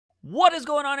What is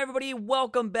going on, everybody?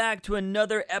 Welcome back to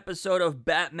another episode of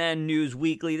Batman News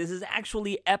Weekly. This is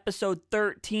actually episode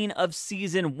 13 of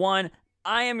season 1.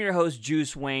 I am your host,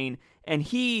 Juice Wayne, and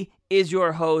he is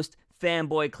your host,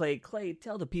 Fanboy Clay. Clay,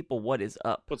 tell the people what is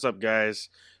up. What's up, guys?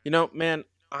 Man,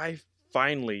 I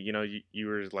finally, you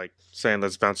were like saying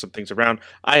let's bounce some things around.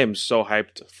 I am so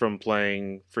hyped from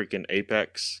playing freaking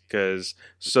Apex,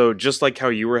 so just like how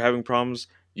you were having problems,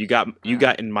 you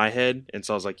got in my head, and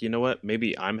so I was like, you know what?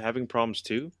 Maybe I'm having problems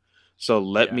too. So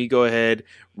let me go ahead,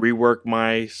 rework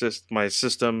my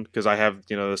system, because I have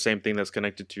the same thing that's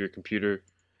connected to your computer,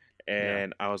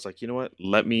 and I was like, you know what?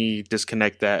 Let me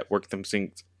disconnect that, work them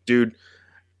things, dude.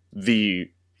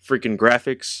 The freaking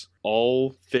graphics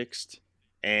all fixed,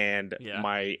 and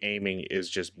my aiming is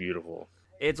just beautiful.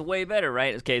 It's way better,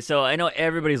 right? Okay, so I know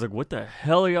everybody's like, what the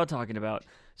hell are y'all talking about?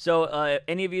 So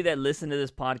any of you that listen to this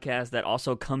podcast that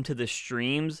also come to the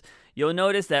streams, you'll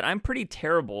notice that I'm pretty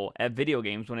terrible at video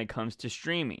games when it comes to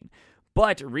streaming.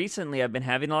 But recently I've been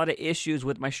having a lot of issues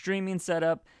with my streaming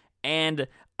setup, and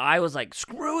I was like,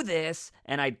 screw this,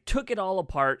 and I took it all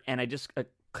apart, and I just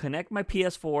connect my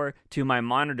PS4 to my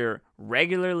monitor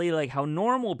regularly, like how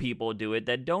normal people do it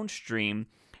that don't stream.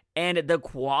 And the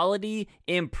quality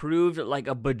improved like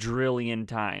a bajillion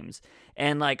times.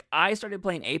 And like I started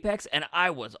playing Apex and I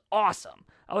was awesome.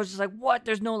 I was just like, what?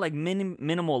 There's no like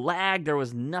minimal lag. There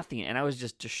was nothing. And I was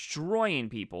just destroying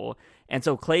people. And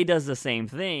so Clay does the same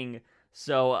thing.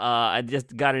 So I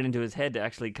just got it into his head to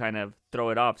actually kind of throw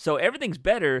it off. So everything's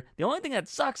better. The only thing that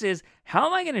sucks is how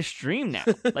am I going to stream now?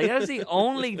 Like that's the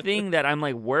only thing that I'm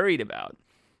like worried about.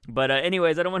 But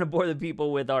anyways, I don't want to bore the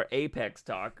people with our Apex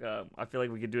talk. I feel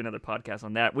like we could do another podcast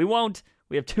on that. We won't.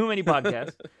 We have too many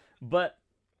podcasts. But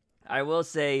I will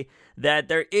say that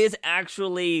there is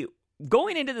actually,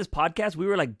 going into this podcast, we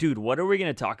were like, dude, what are we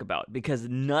going to talk about? Because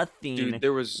nothing. Dude,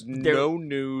 there was no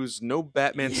news, no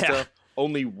Batman stuff.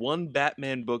 Only one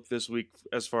Batman book this week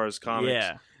as far as comics.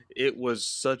 Yeah. It was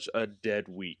such a dead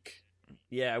week.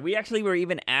 Yeah, we actually were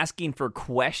even asking for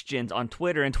questions on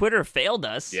Twitter, and Twitter failed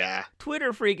us. Yeah.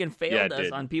 Twitter freaking failed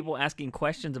us on people asking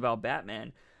questions about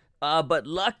Batman. But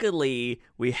luckily,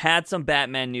 we had some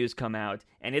Batman news come out,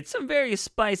 and it's some very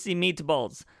spicy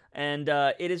meatballs. And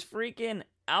it is freaking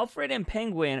Alfred and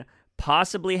Penguin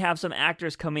possibly have some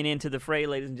actors coming into the fray,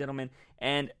 ladies and gentlemen.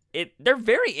 And they're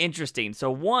very interesting. So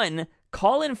one,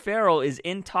 Colin Farrell is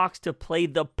in talks to play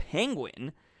the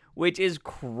Penguin, which is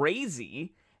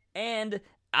crazy. And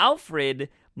Alfred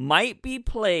might be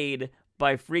played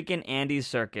by freaking Andy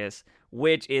Serkis,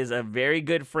 which is a very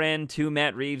good friend to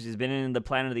Matt Reeves. He's been in the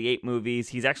Planet of the Apes movies.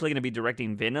 He's actually going to be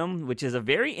directing Venom, which is a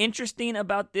very interesting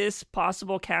about this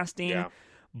possible casting. Yeah.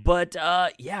 But,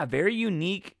 very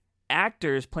unique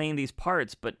actors playing these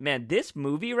parts. But, man, this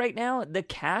movie right now, the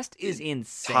cast is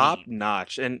insane. Top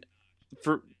notch. And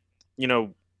for,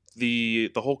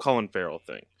 the whole Colin Farrell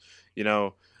thing,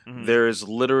 Mm-hmm. There is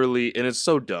literally, and it's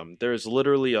so dumb, there is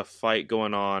literally a fight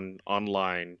going on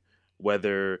online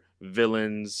whether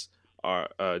villains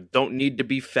don't need to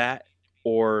be fat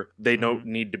or they don't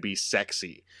need to be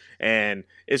sexy. And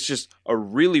it's just a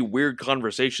really weird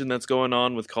conversation that's going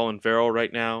on with Colin Farrell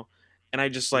right now. And I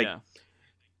just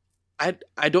I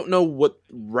don't know what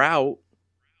route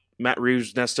Matt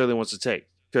Reeves necessarily wants to take.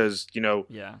 Because,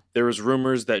 there was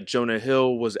rumors that Jonah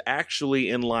Hill was actually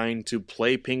in line to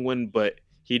play Penguin, but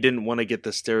he didn't want to get the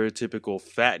stereotypical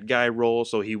fat guy role,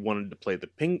 so he wanted to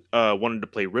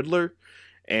play Riddler,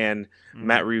 and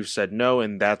Matt Reeves said no,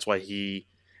 and that's why he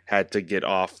had to get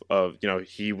off of.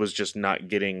 He was just not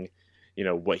getting,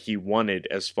 what he wanted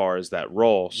as far as that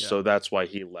role, so that's why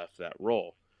he left that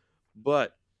role.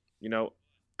 But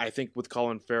I think with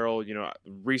Colin Farrell,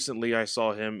 recently I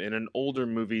saw him in an older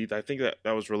movie. I think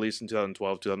that was released in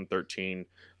 2012, 2013,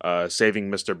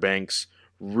 Saving Mr. Banks.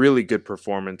 Really good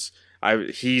performance.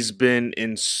 He's been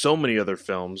in so many other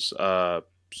films.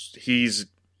 He's,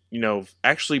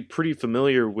 actually pretty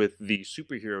familiar with the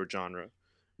superhero genre,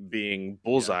 being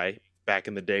Bullseye back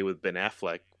in the day with Ben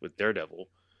Affleck with Daredevil.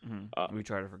 We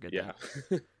try to forget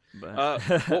that. But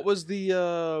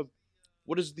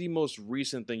what is the most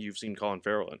recent thing you've seen Colin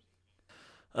Farrell in?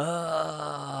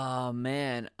 Oh,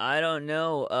 man. I don't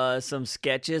know. Some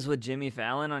sketches with Jimmy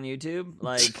Fallon on YouTube.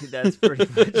 Like, that's pretty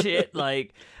much it.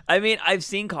 Like, I mean, I've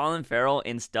seen Colin Farrell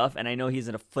in stuff, and I know he's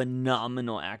a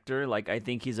phenomenal actor. Like, I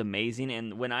think he's amazing.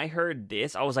 And when I heard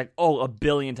this, I was like, oh, a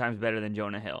billion times better than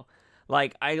Jonah Hill.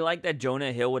 Like, I like that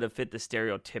Jonah Hill would have fit the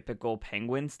stereotypical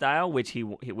Penguin style, which he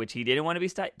didn't want to be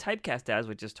typecast as,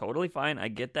 which is totally fine. I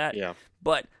get that. Yeah.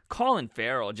 But Colin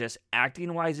Farrell, just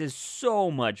acting-wise, is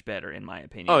so much better, in my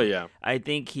opinion. Oh, yeah. I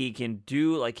think he can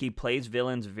do, like, he plays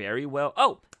villains very well.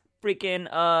 Oh, freaking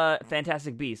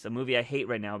Fantastic Beasts, a movie I hate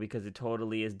right now because it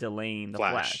totally is delaying the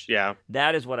Flash. Yeah.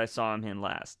 That is what I saw him in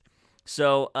last.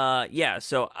 So,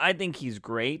 so I think he's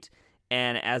great,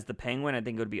 and as the Penguin, I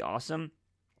think it would be awesome.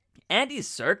 Andy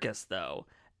Serkis, though,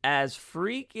 as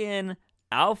freaking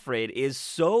Alfred is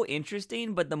so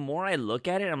interesting, but the more I look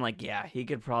at it, I'm like, yeah, he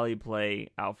could probably play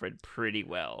Alfred pretty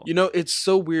well. You know, it's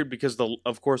so weird because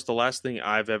of course the last thing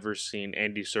I've ever seen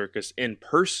Andy Serkis in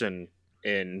person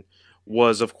in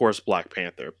was of course Black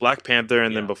Panther.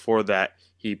 And then before that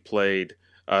he played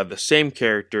the same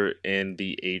character in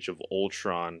the Age of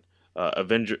Ultron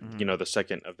the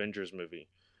second Avengers movie.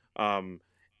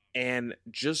 And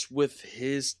just with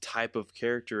his type of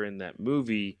character in that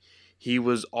movie, he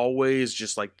was always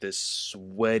just like this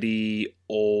sweaty,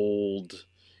 old,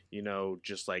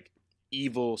 just like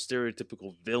evil,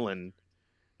 stereotypical villain.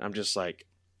 I'm just like,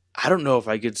 I don't know if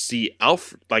I could see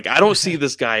Alfred. Like, I don't see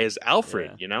this guy as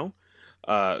Alfred,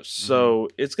 So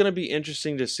it's going to be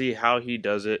interesting to see how he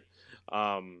does it.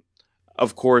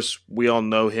 Of course, we all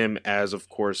know him as, of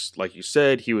course, like you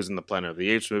said, he was in the Planet of the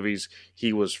Apes movies.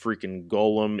 He was freaking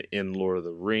Gollum in Lord of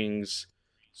the Rings.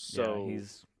 So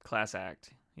he's class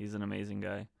act. He's an amazing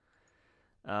guy.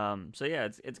 It's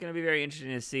going to be very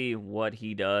interesting to see what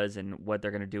he does and what they're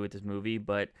going to do with this movie.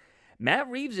 But Matt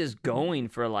Reeves is going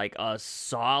for like a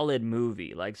solid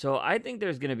movie. So I think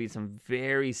there's going to be some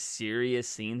very serious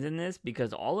scenes in this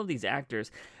because all of these actors.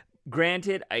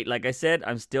 Granted, like I said,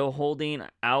 I'm still holding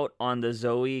out on the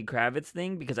Zoe Kravitz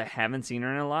thing because I haven't seen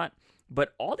her in a lot.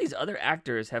 But all these other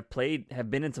actors have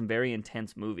been in some very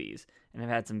intense movies and have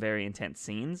had some very intense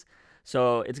scenes.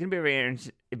 So it's going to be very,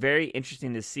 very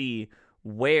interesting to see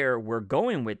where we're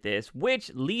going with this,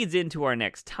 which leads into our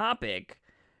next topic.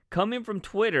 Coming from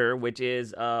Twitter, which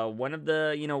is one of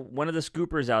the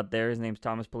scoopers out there, his name's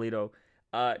Thomas Polito,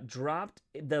 dropped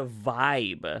the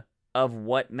vibe of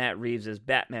what Matt Reeves'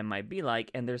 Batman might be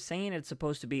like, and they're saying it's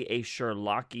supposed to be a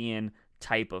Sherlockian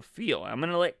type of feel. I'm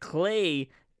going to let Clay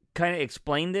kind of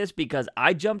explain this because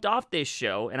I jumped off this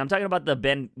show, and I'm talking about the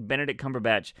Benedict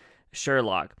Cumberbatch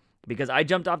Sherlock, because I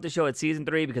jumped off the show at season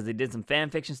 3 because they did some fan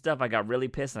fiction stuff. I got really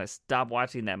pissed, and I stopped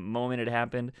watching that moment it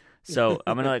happened. So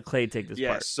I'm going to let Clay take this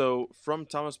part. So from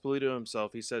Thomas Polito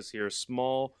himself, he says here,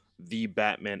 small The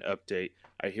Batman update.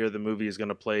 I hear the movie is going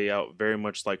to play out very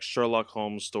much like Sherlock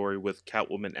Holmes' story with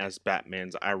Catwoman as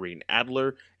Batman's Irene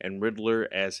Adler and Riddler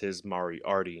as his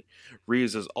Moriarty.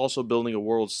 Reeves is also building a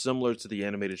world similar to the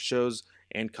animated shows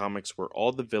and comics where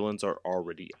all the villains are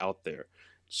already out there.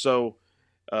 So,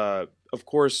 of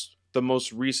course, the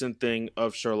most recent thing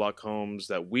of Sherlock Holmes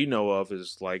that we know of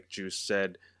is, like Juice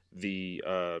said, the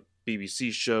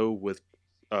BBC show with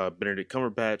Benedict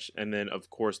Cumberbatch, and then, of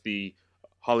course, the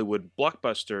Hollywood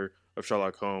blockbuster of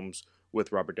Sherlock Holmes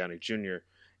with Robert Downey Jr.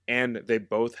 And they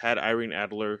both had Irene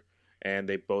Adler and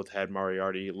they both had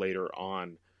Moriarty later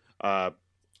on.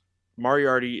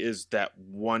 Moriarty is that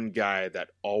one guy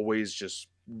that always just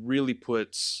really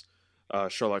puts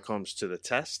Sherlock Holmes to the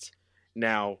test.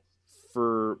 Now,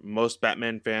 for most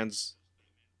Batman fans,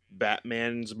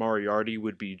 Batman's Moriarty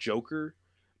would be Joker,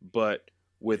 but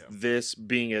with this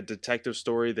being a detective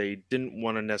story, they didn't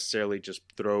want to necessarily just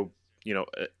throw an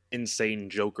insane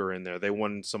Joker in there. They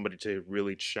wanted somebody to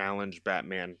really challenge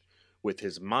Batman with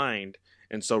his mind,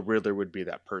 and so Riddler would be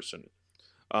that person.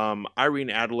 Irene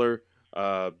Adler,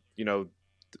 the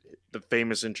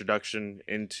famous introduction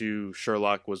into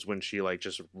Sherlock was when she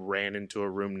just ran into a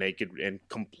room naked and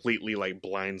completely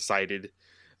blindsided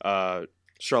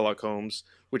Sherlock Holmes,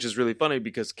 which is really funny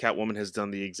because Catwoman has done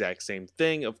the exact same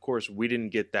thing. Of course, we didn't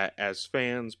get that as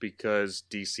fans because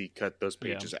DC cut those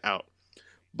pages out.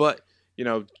 But,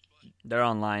 they're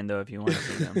online though if you want to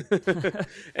see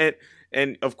them.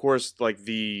 and of course,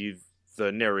 the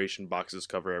narration boxes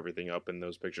cover everything up in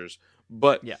those pictures.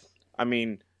 But I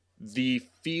mean, the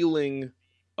feeling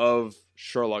of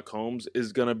Sherlock Holmes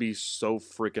is gonna be so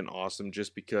freaking awesome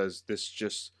just because this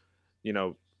just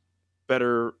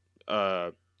better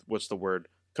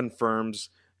confirms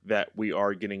that we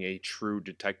are getting a true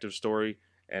detective story,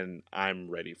 and I'm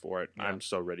ready for it. I'm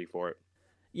so ready for it.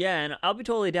 Yeah, and I'll be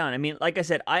totally down. I mean, like I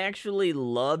said, I actually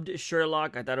loved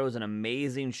Sherlock. I thought it was an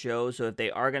amazing show. So if they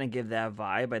are going to give that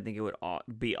vibe, I think it would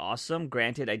be awesome.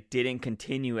 Granted, I didn't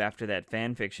continue after that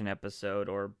fan fiction episode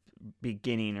or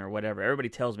beginning or whatever. Everybody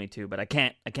tells me to, but I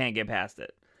can't get past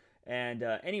it. And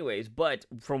anyways, but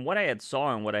from what I had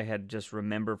saw and what I had just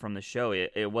remembered from the show,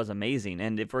 it was amazing.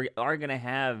 And if we are going to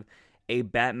have a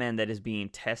Batman that is being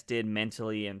tested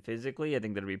mentally and physically, I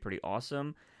think that would be pretty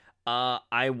awesome.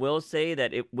 I will say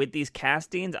that with these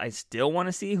castings, I still want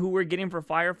to see who we're getting for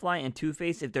Firefly and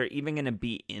Two-Face, if they're even going to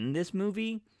be in this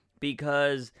movie,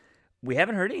 because we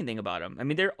haven't heard anything about him. I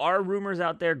mean, there are rumors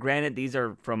out there. Granted, these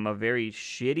are from a very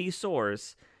shitty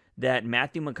source that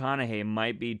Matthew McConaughey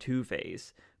might be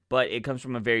Two-Face, but it comes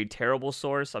from a very terrible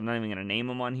source. I'm not even going to name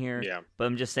him on here. Yeah. But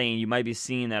I'm just saying you might be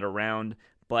seeing that around,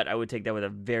 but I would take that with a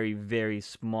very, very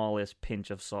smallest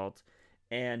pinch of salt.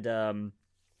 And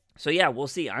so, yeah, we'll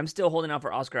see. I'm still holding out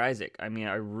for Oscar Isaac. I mean,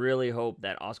 I really hope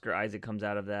that Oscar Isaac comes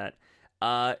out of that.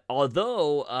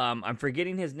 Although I'm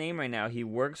forgetting his name right now. He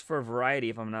works for Variety,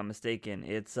 if I'm not mistaken.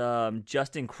 It's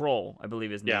Justin Kroll, I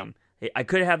believe his name. I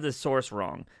could have the source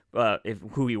wrong, if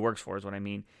who he works for is what I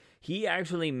mean. He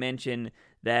actually mentioned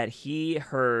that he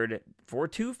heard for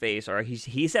Two-Face, or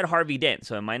he said Harvey Dent,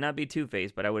 so it might not be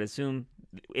Two-Face, but I would assume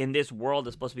in this world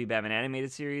it's supposed to be Batman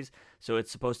animated series, so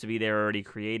it's supposed to be they're already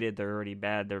created, they're already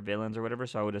bad, they're villains or whatever,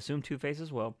 so I would assume Two-Face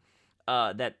as well.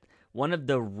 That one of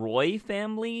the Roy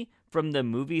family from the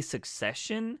movie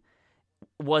Succession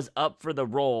was up for the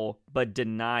role, but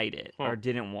denied it or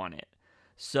didn't want it.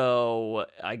 So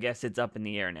I guess it's up in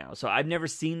the air now. So I've never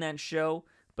seen that show.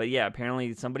 But yeah,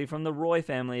 apparently somebody from the Roy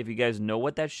family, if you guys know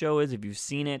what that show is, if you've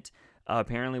seen it,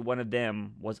 apparently one of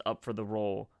them was up for the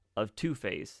role of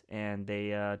Two-Face, and they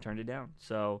turned it down.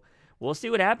 So we'll see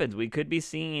what happens. We could be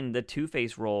seeing the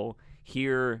Two-Face role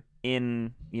here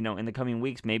in the coming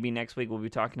weeks. Maybe next week we'll be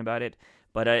talking about it.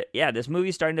 But yeah, this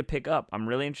movie's starting to pick up. I'm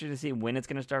really interested to see when it's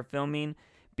going to start filming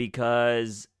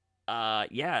because,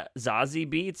 Zazie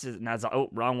Beetz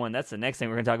wrong one. That's the next thing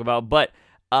we're going to talk about. But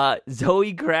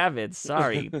Zoe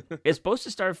Kravitz, is supposed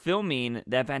to start filming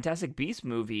that Fantastic Beasts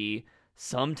movie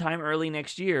sometime early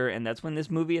next year, and that's when this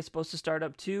movie is supposed to start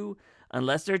up too.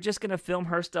 Unless they're just gonna film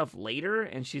her stuff later,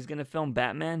 and she's gonna film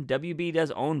Batman. WB does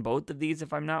own both of these,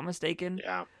 if I'm not mistaken.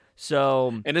 Yeah.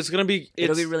 So, and it'll be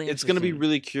really it's gonna be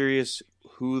really curious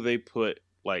who they put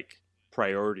like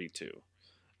priority to.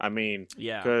 I mean,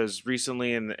 yeah, because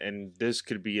recently, and this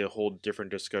could be a whole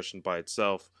different discussion by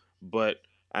itself, but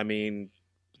I mean,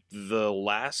 the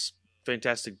last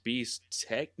Fantastic Beasts,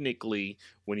 technically,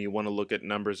 when you want to look at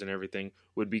numbers and everything,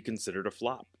 would be considered a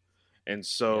flop. And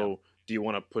so, do you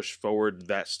want to push forward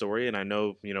that story? And I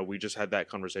know, we just had that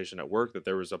conversation at work that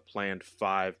there was a planned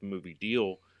 5-movie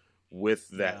deal with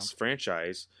that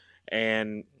franchise.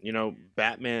 And,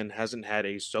 Batman hasn't had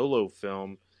a solo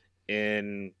film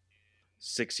in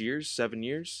 6 years, 7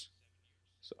 years?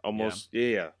 Almost,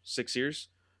 6 years.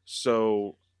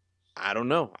 So, I don't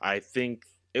know. I think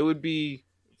it would be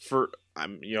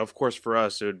of course for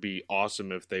us, it would be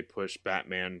awesome if they push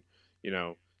Batman,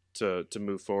 to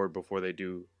move forward before they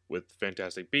do with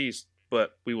Fantastic Beasts,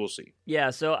 but we will see. Yeah,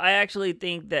 so I actually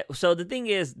think that, so the thing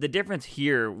is, the difference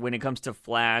here when it comes to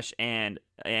Flash and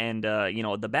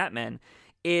the Batman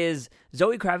is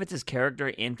Zoe Kravitz's character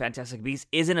in Fantastic Beasts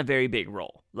isn't a very big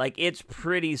role. Like, it's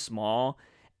pretty small.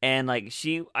 And, like,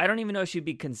 I don't even know if she'd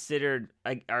be considered,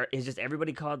 like, is just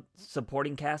everybody called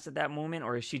supporting cast at that moment,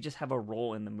 or does she just have a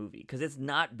role in the movie? Because it's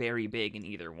not very big in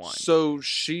either one. So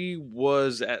she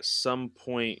was, at some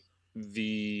point,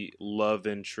 the love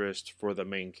interest for the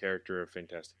main character of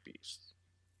Fantastic Beasts.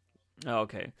 Oh,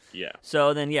 okay. Yeah.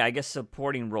 So then, I guess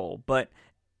supporting role. But,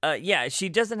 she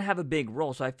doesn't have a big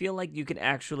role, so I feel like you could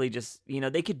actually just,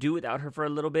 they could do without her for a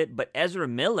little bit, but Ezra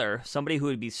Miller, somebody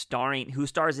who who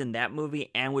stars in that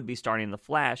movie and would be starring in The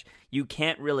Flash, you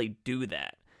can't really do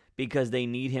that, because they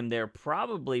need him there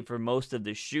probably for most of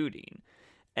the shooting.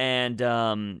 And,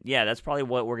 that's probably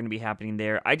what we're going to be happening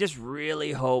there. I just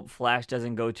really hope Flash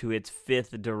doesn't go to its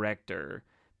 5th director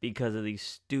because of these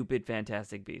stupid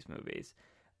Fantastic Beasts movies.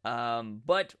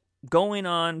 But going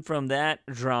on from that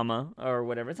drama, or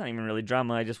whatever, it's not even really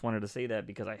drama, I just wanted to say that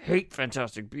because I hate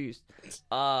Fantastic Beasts.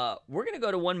 We're going to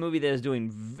go to one movie that is doing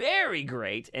very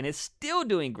great, and is still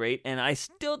doing great, and I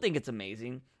still think it's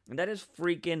amazing, and that is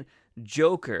freaking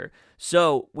Joker.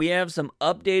 So, we have some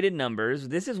updated numbers.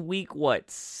 This is week,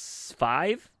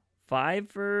 5? 5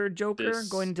 for Joker?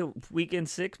 Going into weekend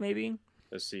 6, maybe?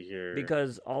 Let's see here.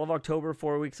 Because all of October,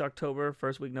 4 weeks October,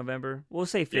 first week November. We'll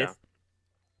say 5th.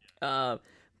 Yeah.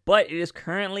 But it is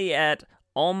currently at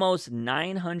almost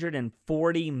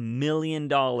 $940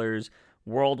 million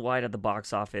worldwide at the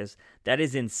box office. That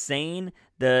is insane.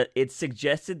 It's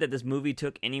suggested that this movie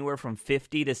took anywhere from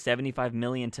 50 to 75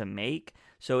 million to make.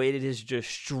 So it is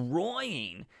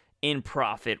destroying in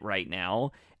profit right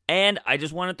now. And I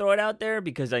just want to throw it out there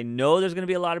because I know there's going to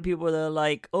be a lot of people that are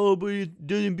like, oh, but it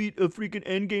doesn't beat a freaking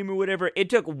Endgame or whatever.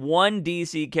 It took one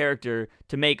DC character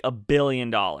to make $1 billion.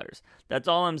 That's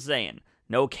all I'm saying.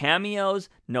 No cameos,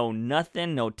 no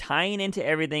nothing, no tying into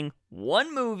everything.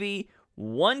 One movie,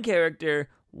 one character,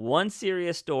 one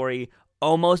serious story,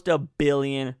 almost $1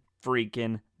 billion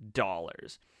freaking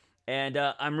dollars. And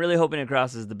I'm really hoping it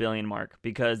crosses the billion mark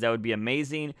because that would be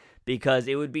amazing because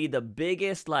it would be the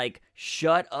biggest, like,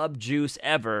 shut up juice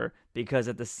ever because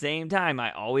at the same time,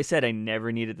 I always said I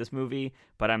never needed this movie,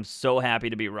 but I'm so happy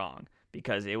to be wrong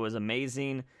because it was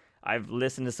amazing. I've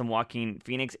listened to some Joaquin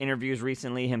Phoenix interviews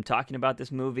recently, him talking about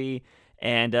this movie,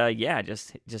 and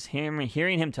just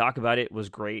hearing him talk about it was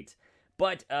great.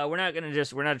 But we're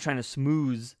not trying to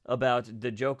smooth about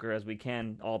the Joker as we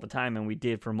can all the time, and we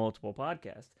did for multiple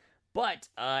podcasts. But,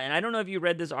 and I don't know if you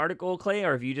read this article, Clay,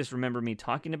 or if you just remember me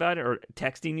talking about it or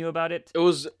texting you about it. It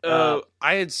was, I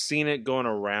had seen it going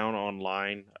around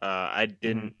online. I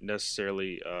didn't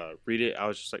necessarily read it. I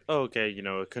was just like, oh, okay,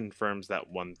 it confirms that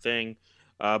one thing.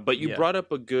 But you brought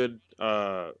up a good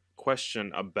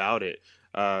question about it.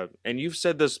 And you've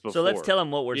said this before. So let's tell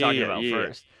them what we're talking about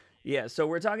first. Yeah, so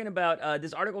we're talking about,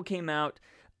 this article came out.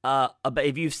 But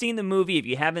if you've seen the movie, if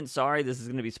you haven't, sorry, this is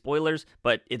going to be spoilers,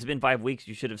 but it's been 5 weeks.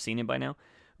 You should have seen it by now.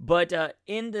 But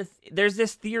there's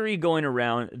this theory going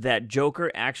around that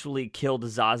Joker actually killed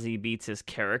Zazie Beetz'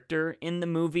 character in the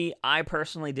movie. I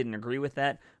personally didn't agree with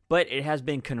that, but it has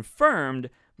been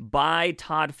confirmed by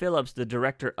Todd Phillips, the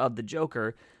director of the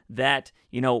Joker, that,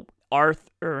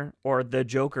 Arthur, or the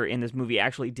Joker in this movie,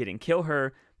 actually didn't kill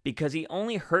her because he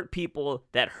only hurt people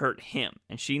that hurt him,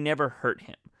 and she never hurt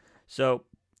him. So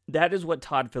that is what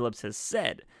Todd Phillips has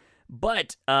said.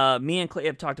 But me and Clay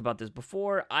have talked about this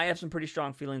before. I have some pretty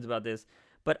strong feelings about this.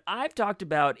 But I've talked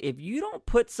about if you don't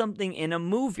put something in a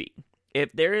movie,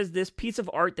 if there is this piece of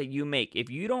art that you make, if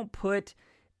you don't put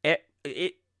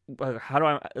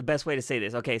the best way to say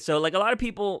this? Okay, so like a lot of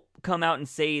people come out and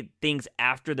say things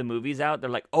after the movie's out. They're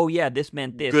like, oh yeah, this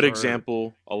meant this. Good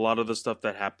example, a lot of the stuff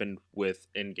that happened with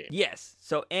Endgame. Yes,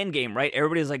 so Endgame, right?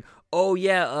 Everybody's like, oh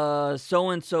yeah,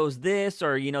 so-and-so's this,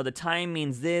 or, the time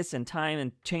means this, and time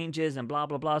and changes, and blah,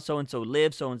 blah, blah, so-and-so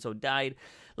lived, so-and-so died.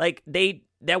 Like,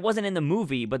 that wasn't in the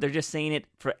movie, but they're just saying it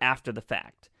for after the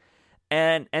fact.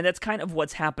 And that's kind of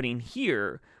what's happening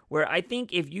here, where I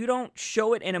think if you don't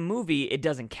show it in a movie, it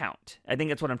doesn't count. I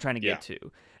think that's what I'm trying to get to.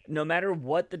 No matter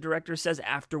what the director says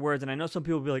afterwards, and I know some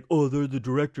people will be like, oh, they're the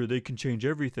director, they can change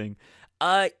everything.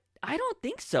 I don't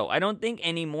think so. I don't think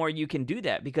anymore you can do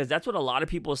that, because that's what a lot of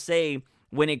people say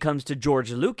when it comes to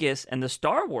George Lucas and the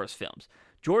Star Wars films.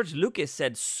 George Lucas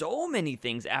said so many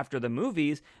things after the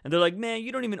movies, and they're like, man,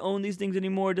 you don't even own these things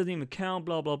anymore, it doesn't even count,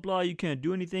 blah, blah, blah, you can't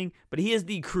do anything. But he is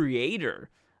the creator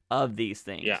of these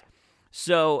things. Yeah.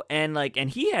 So, and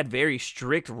he had very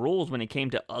strict rules when it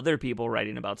came to other people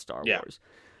writing about Star Wars.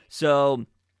 So,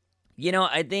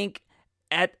 I think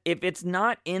if it's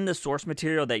not in the source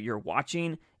material that you're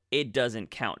watching, it doesn't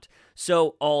count.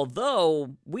 So,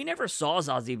 although we never saw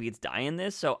Zazie Beetz die in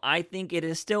this, so I think it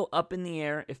is still up in the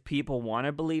air if people want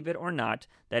to believe it or not.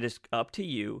 That is up to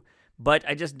you. But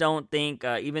I just don't think,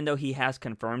 even though he has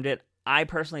confirmed it, I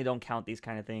personally don't count these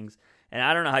kind of things. And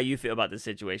I don't know how you feel about this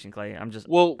situation, Clay. I'm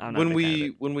when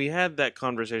we had that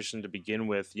conversation to begin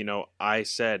with, I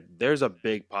said there's a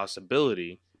big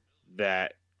possibility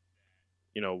that,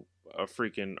 a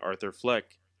freaking Arthur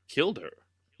Fleck killed her,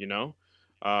 and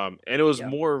it was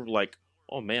more like,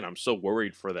 oh man, I'm so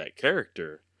worried for that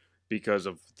character because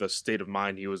of the state of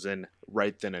mind he was in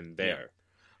right then and there.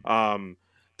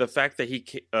 The fact that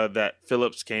that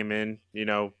Phillips came in,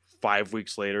 5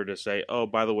 weeks later to say, oh,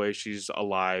 by the way, she's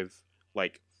alive.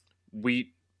 Like,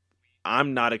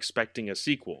 I'm not expecting a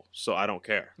sequel, so I don't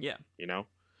care. Yeah.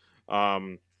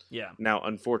 Now,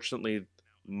 unfortunately,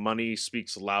 money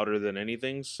speaks louder than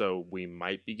anything, so we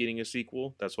might be getting a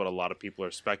sequel. That's what a lot of people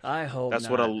are speculating. I hope that's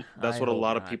not. That's what a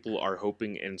lot of people are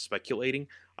hoping and speculating.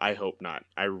 I hope not.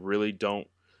 I really don't.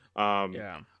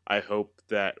 I hope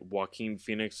that Joaquin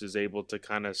Phoenix is able to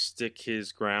kind of stick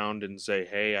his ground and say,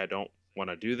 hey, I don't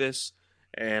want to do this.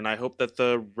 And I hope that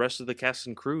the rest of the cast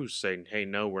and crew saying, hey,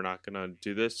 no, we're not going to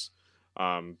do this.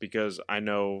 Because I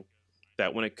know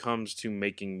that when it comes to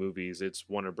making movies, it's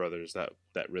Warner Brothers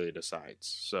that really decides.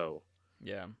 So,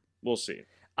 yeah, we'll see.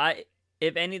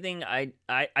 If anything, I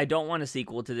don't want a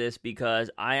sequel to this because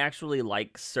I actually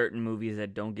like certain movies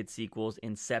that don't get sequels.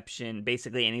 Inception,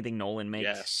 basically anything Nolan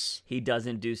makes, he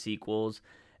doesn't do sequels.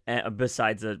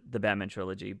 Besides the Batman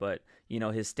trilogy, but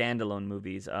his standalone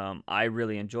movies, I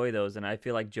really enjoy those, and I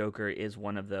feel like Joker is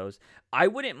one of those. I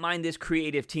wouldn't mind this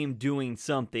creative team doing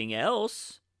something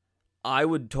else. I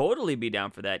would totally be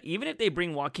down for that, even if they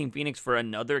bring Joaquin Phoenix for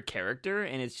another character,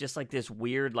 and it's just like this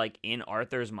weird, like in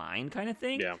Arthur's mind kind of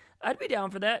thing. Yeah, I'd be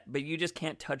down for that, but you just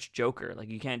can't touch Joker. Like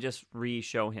you can't just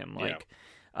re-show him. Like,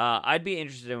 I'd be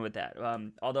interested in with that.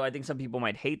 Although I think some people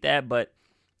might hate that, but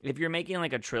if you're making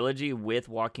like a trilogy with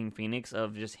Joaquin Phoenix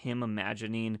of just him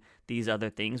imagining these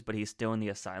other things, but he's still in the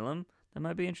asylum, That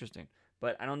might be interesting.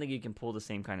 But I don't think you can pull the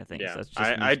same kind of things. Yeah, That's just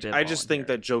I just think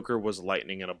here. that Joker was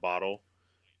lightning in a bottle,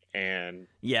 and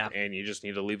you just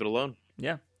need to leave it alone.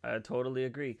 Yeah, I totally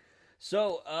agree.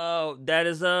 So that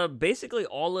is basically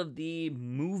all of the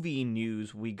movie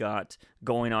news we got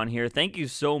going on here. Thank you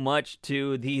so much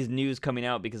to these news coming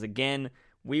out, because again,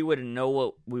 we wouldn't know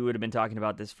what we would have been talking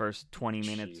about this first 20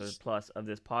 minutes or plus of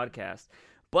this podcast.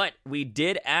 But we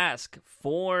did ask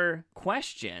for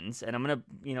questions, and I'm going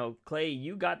to, Clay,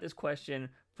 you got this question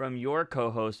from your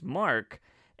co-host, Mark,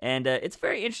 and it's a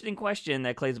very interesting question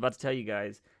that Clay's about to tell you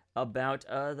guys about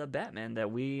the Batman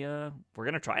that we're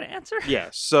going to try to answer. Yeah,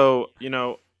 so,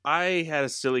 I had a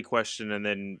silly question, and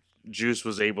then Juice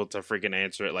was able to freaking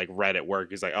answer it, like, right at work.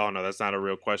 He's like, oh, no, that's not a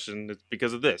real question. It's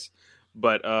because of this.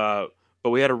 But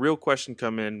we had a real question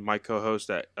come in. My co-host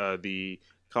at the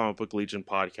Comic Book Legion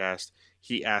podcast,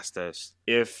 he asked us,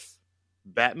 if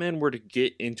Batman were to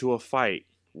get into a fight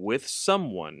with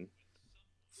someone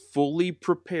fully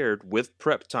prepared with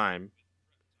prep time,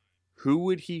 who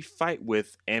would he fight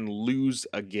with and lose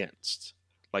against?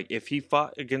 Like, if he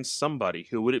fought against somebody,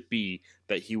 who would it be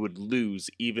that he would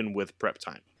lose even with prep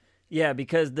time? Yeah,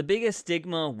 because the biggest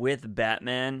stigma with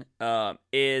Batman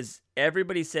is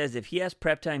everybody says if he has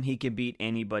prep time, he can beat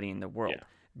anybody in the world. Yeah.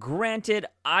 Granted,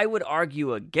 I would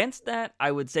argue against that.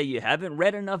 I would say you haven't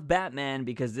read enough Batman,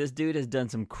 because this dude has done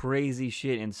some crazy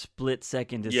shit in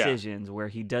split-second decisions where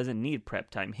he doesn't need prep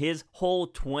time. His whole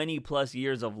 20-plus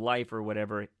years of life or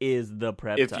whatever is the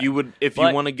prep time. If you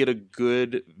want to get a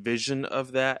good vision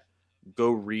of that, go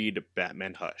read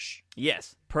Batman Hush.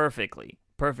 Yes, perfectly.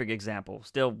 Perfect example.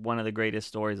 Still one of the greatest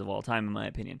stories of all time, in my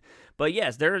opinion. But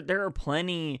yes, there are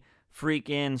plenty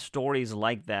freaking stories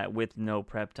like that with no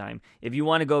prep time. If you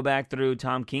want to go back through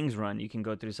Tom King's run, you can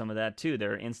go through some of that too.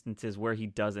 There are instances where he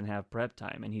doesn't have prep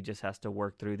time and he just has to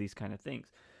work through these kind of things.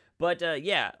 But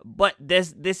but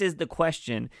this is the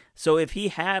question. So if he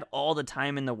had all the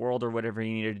time in the world or whatever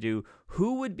he needed to do,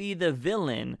 who would be the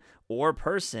villain or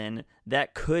person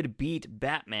that could beat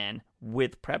Batman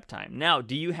with prep time? Now,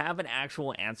 do you have an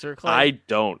actual answer, Clay? I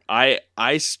don't.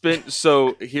 I spent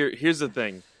so here's the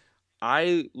thing.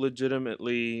 I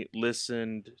legitimately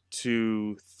listened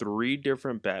to 3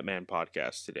 different Batman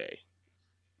podcasts today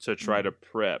to try to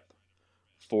prep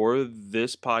for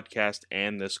this podcast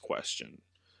and this question.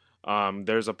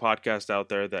 There's a podcast out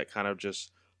there that kind of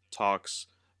just talks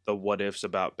the what ifs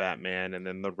about Batman and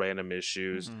then the random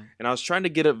issues. Mm-hmm. And I was trying to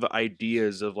get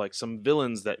ideas of like some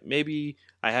villains that maybe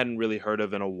I hadn't really heard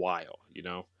of in a while,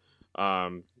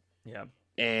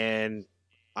 And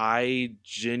I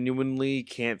genuinely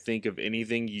can't think of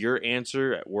anything. Your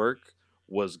answer at work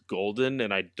was golden,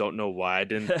 and I don't know why I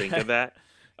didn't think of that.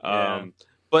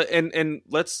 But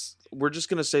we're just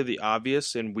gonna say the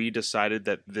obvious, and we decided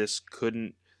that this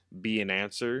couldn't be an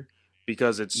answer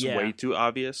because it's way too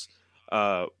obvious.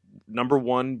 Number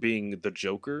 1 being the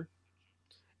Joker,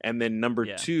 and then number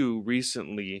 2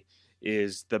 recently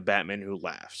is the Batman Who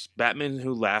Laughs. Batman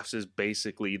Who Laughs is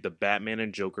basically the Batman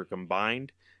and Joker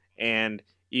combined, and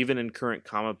even in current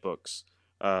comic books,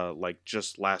 like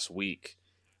just last week,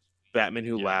 Batman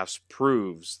Who Laughs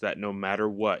proves that no matter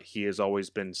what, he has always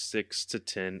been 6 to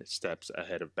 10 steps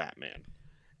ahead of Batman.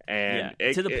 And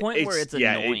to the point where it's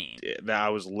annoying. I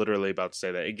was literally about to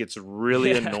say that. It gets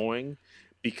really annoying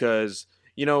because,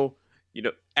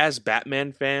 as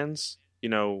Batman fans,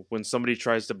 when somebody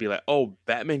tries to be like, oh,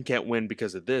 Batman can't win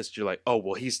because of this, you're like, oh,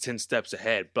 well, he's 10 steps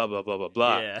ahead, blah, blah, blah, blah,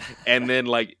 blah. Yeah. And then,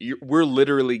 like, we're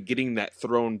literally getting that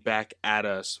thrown back at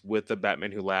us with the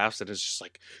Batman Who Laughs, and it's just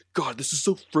like, God, this is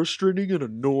so frustrating and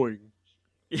annoying.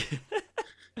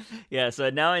 Yeah, so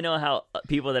now I know how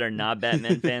people that are not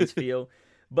Batman fans feel.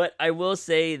 But I will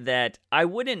say that I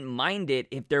wouldn't mind it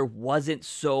if there wasn't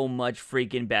so much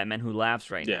freaking Batman Who Laughs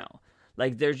right now.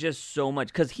 Like, there's just so much.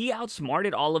 Because he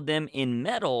outsmarted all of them in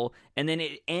Metal, and then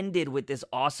it ended with this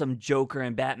awesome Joker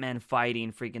and Batman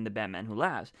fighting freaking the Batman Who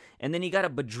Laughs. And then he got a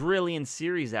bajillion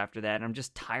series after that, and I'm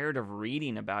just tired of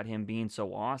reading about him being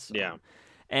so awesome. Yeah.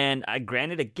 And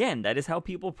granted, again, that is how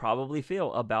people probably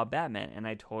feel about Batman, and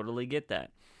I totally get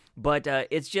that. But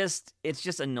it's just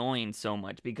annoying so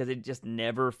much because it just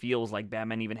never feels like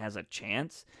Batman even has a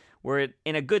chance. Where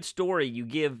in a good story, you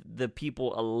give the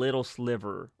people a little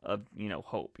sliver of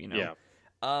hope. Yeah.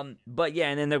 But yeah,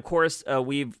 and then of course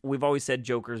we've always said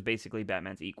Joker is basically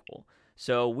Batman's equal.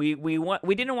 So we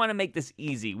didn't want to make this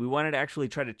easy. We wanted to actually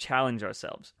try to challenge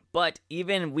ourselves. But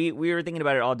even we were thinking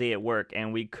about it all day at work,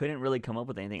 and we couldn't really come up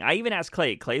with anything. I even asked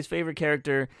Clay. Clay's favorite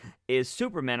character is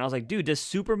Superman. I was like, dude, does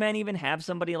Superman even have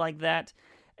somebody like that?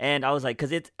 And I was like,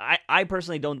 because I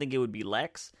personally don't think it would be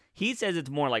Lex. He says it's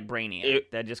more like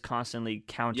Brainiac that just constantly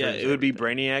counters. Yeah, it would be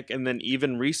everything. Brainiac, and then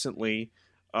even recently,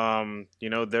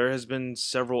 there has been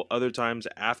several other times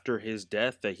after his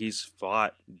death that he's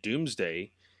fought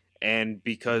Doomsday, and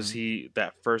because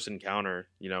that first encounter,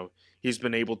 he's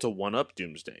been able to one up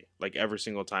Doomsday like every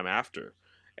single time after,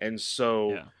 and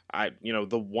so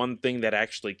the one thing that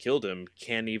actually killed him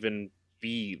can't even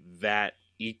be that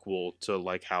equal to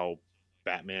like how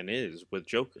Batman is with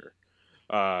Joker.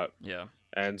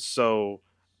 And so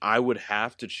I would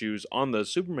have to choose on the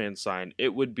Superman side.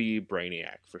 It would be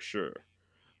Brainiac for sure.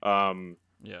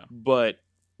 But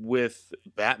with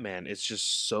Batman, it's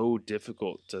just so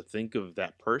difficult to think of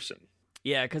that person.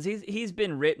 Yeah, because he's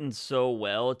been written so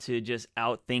well to just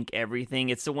outthink everything.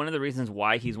 It's one of the reasons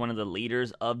why he's one of the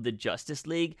leaders of the Justice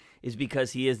League is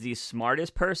because he is the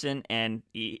smartest person and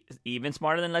even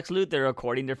smarter than Lex Luthor,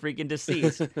 according to freaking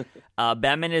Deceased.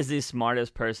 Batman is the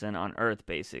smartest person on Earth,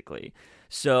 basically.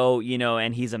 So,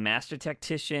 and he's a master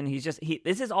tactician.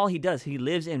 This is all he does. He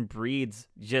lives and breathes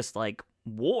just like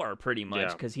war pretty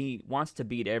much because he wants to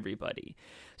beat everybody.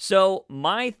 So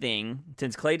my thing,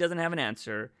 since Clay doesn't have an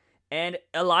answer, and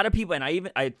a lot of people, and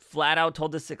I flat out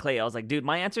told this to Clay, I was like, dude,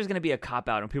 my answer is going to be a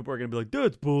cop-out, and people are going to be like,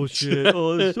 that's bullshit,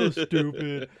 oh, that's so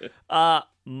stupid.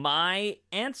 My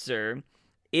answer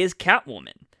is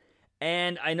Catwoman.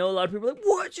 And I know a lot of people are like,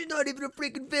 what? She's not even a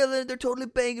freaking villain. They're totally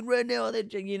banging right now.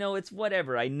 It's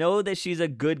whatever. I know that she's a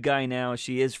good guy now.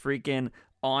 She is freaking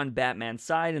on Batman's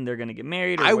side, and they're going to get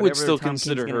married. Or I would still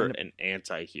consider her an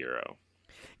anti-hero.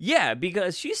 Yeah,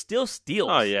 because she still steals.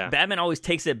 Oh, yeah. Batman always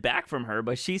takes it back from her,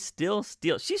 but she still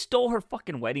steals. She stole her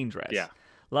fucking wedding dress. Yeah.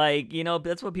 Like,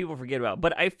 that's what people forget about.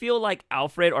 But I feel like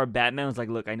Alfred or Batman was like,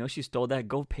 look, I know she stole that.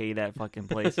 Go pay that fucking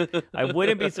place. I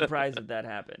wouldn't be surprised if that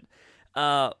happened.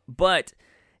 But,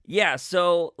 yeah,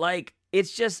 so, like,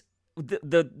 it's just...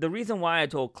 The reason why I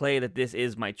told Clay that this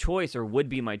is my choice or would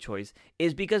be my choice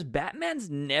is because Batman's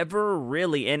never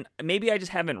really, and maybe I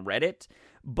just haven't read it,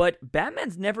 but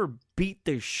Batman's never beat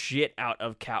the shit out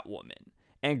of Catwoman.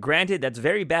 And granted, that's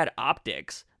very bad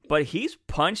optics, but he's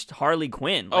punched Harley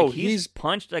Quinn. Like, he's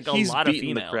punched like a lot of females. He's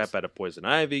beaten the crap out of Poison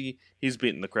Ivy. He's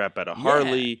beaten the crap out of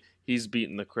Harley. He's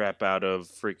beaten the crap out of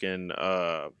freaking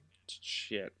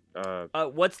shit.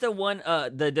 What's the one?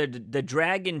 The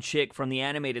dragon chick from the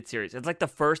animated series. It's like the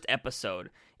first episode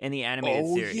in the animated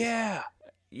series. Oh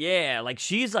yeah. Like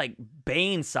she's like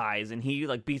Bane size, and he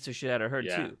like beats the shit out of her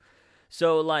too.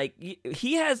 So like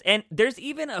he has, and there's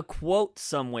even a quote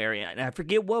somewhere, and I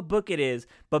forget what book it is,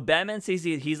 but Batman says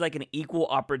he's like an equal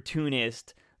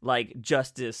opportunist, like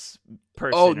justice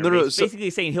person. Oh no, basically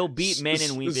saying he'll beat men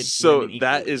and women. So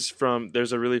that is from.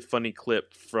 There's a really funny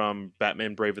clip from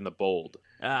Batman: Brave and the Bold.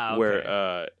 Okay.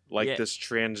 Where this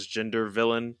transgender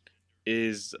villain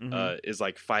is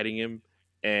like fighting him,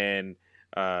 and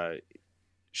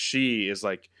she is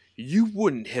like, you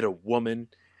wouldn't hit a woman,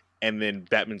 and then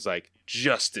Batman's like,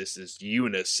 justice is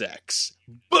unisex.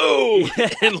 Boom.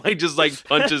 And like just like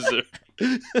punches her.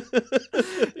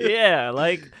 Yeah,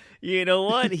 like, you know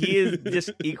what? He is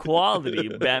just equality.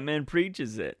 Batman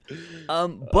preaches it.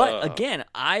 But again,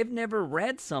 I've never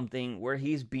read something where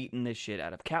he's beaten the shit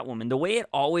out of Catwoman. The way it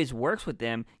always works with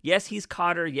them, yes, he's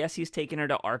caught her. Yes, he's taken her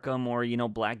to Arkham or,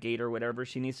 Blackgate or whatever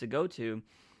she needs to go to.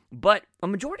 But a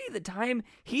majority of the time,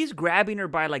 he's grabbing her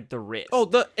by like the wrist.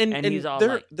 Oh, and he's all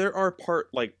like, there are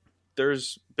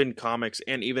there's been comics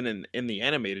and even in the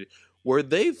animated where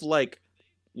they've like,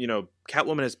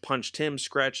 Catwoman has punched him,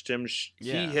 scratched him. He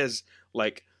has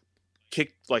like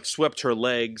kicked, like swept her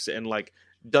legs and like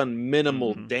done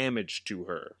minimal damage to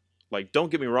her. Like, don't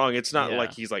get me wrong. It's not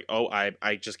like he's like, oh,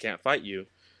 I just can't fight you.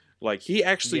 Like he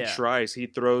actually tries. He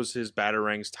throws his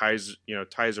batarangs,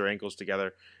 ties her ankles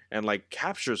together and like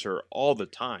captures her all the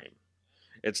time.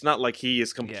 It's not like he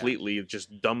is completely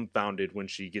just dumbfounded when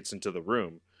she gets into the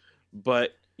room,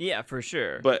 but yeah, for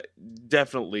sure. But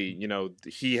definitely,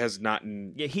 he has not.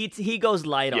 He goes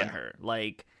light on her.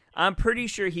 Like, I'm pretty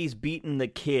sure he's beaten the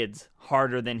kids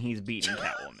harder than he's beaten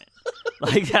Catwoman.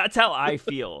 Like, that's how I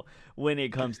feel when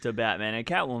it comes to Batman and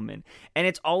Catwoman. And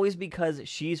it's always because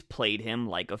she's played him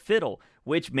like a fiddle,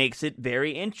 which makes it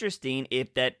very interesting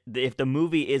if the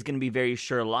movie is going to be very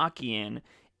Sherlockian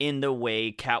in the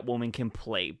way Catwoman can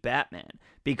play Batman,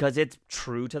 because it's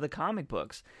true to the comic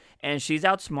books. And she's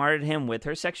outsmarted him with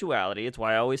her sexuality. It's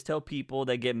why I always tell people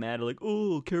that get mad, like,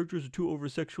 oh, characters are too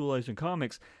over-sexualized in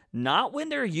comics. Not when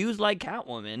they're used like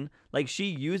Catwoman. Like, she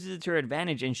uses it to her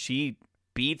advantage, and she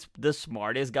beats the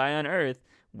smartest guy on Earth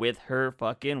with her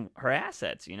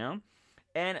assets,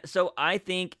 And so I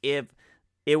think if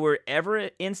it were ever an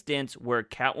instance where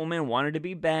Catwoman wanted to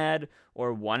be bad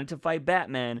or wanted to fight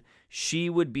Batman, she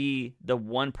would be the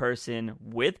one person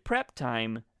with prep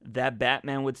time that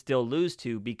Batman would still lose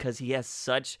to, because he has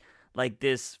such like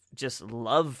this just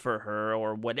love for her,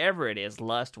 or whatever it is,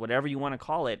 lust, whatever you want to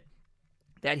call it,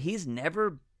 that he's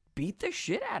never beat the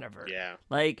shit out of her. Yeah.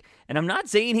 Like, and I'm not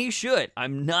saying he should.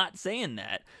 I'm not saying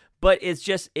that. But it's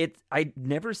just, I've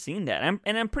never seen that.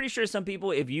 And I'm pretty sure some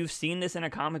people, if you've seen this in a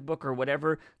comic book or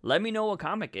whatever, let me know what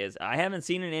comic is. I haven't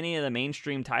seen it in any of the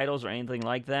mainstream titles or anything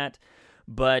like that.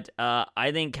 But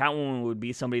I think Catwoman would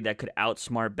be somebody that could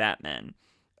outsmart Batman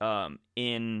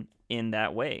in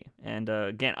that way. And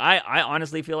again, I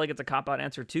honestly feel like it's a cop-out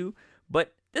answer too.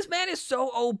 But this man is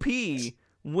so OP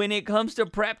when it comes to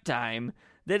prep time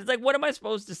that it's like, what am I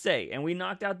supposed to say? And we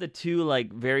knocked out the two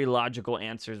like very logical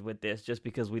answers with this just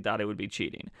because we thought it would be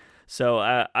cheating. So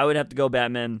I would have to go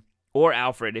Batman or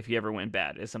Alfred if he ever went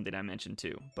bad, is something I mentioned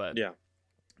too. But yeah,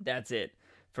 that's it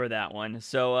for that one.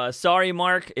 So sorry,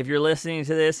 Mark, if you're listening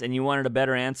to this and you wanted a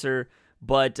better answer.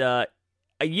 But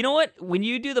you know what? When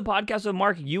you do the podcast with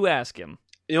Mark, you ask him.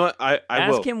 You know what? I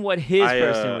ask will. him what his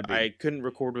person would be. I couldn't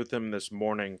record with him this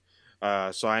morning,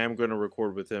 so I am going to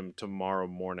record with him tomorrow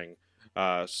morning.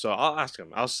 So I'll ask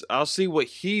him. I'll see what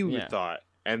he thought,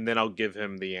 and then I'll give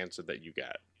him the answer that you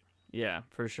got. Yeah,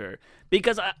 for sure.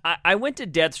 Because I went to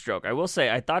Deathstroke. I will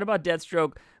say, I thought about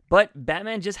Deathstroke, but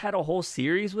Batman just had a whole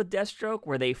series with Deathstroke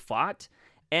where they fought,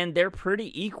 and they're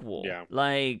pretty equal. Yeah.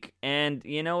 Like, and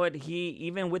you know what? He,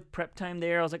 even with prep time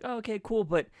there, I was like, oh, okay, cool.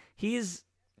 But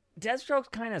Deathstroke's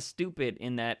kind of stupid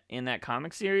in that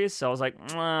comic series. So I was like,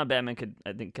 Batman could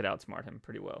outsmart him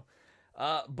pretty well.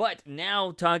 But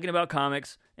now, talking about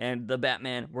comics and the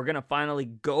Batman, we're going to finally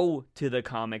go to the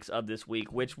comics of this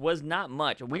week, which was not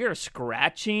much. We are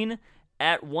scratching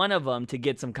at one of them to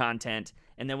get some content,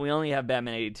 and then we only have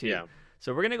Batman 82. Yeah.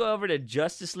 So we're going to go over to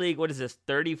Justice League. What is this,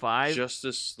 35?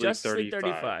 Justice League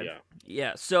 35.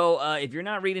 Yeah. So if you're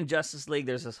not reading Justice League,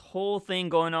 there's this whole thing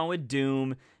going on with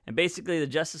Doom, and basically the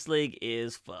Justice League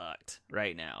is fucked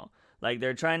right now. Like,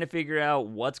 they're trying to figure out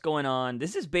what's going on.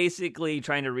 This is basically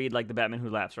trying to read, like, the Batman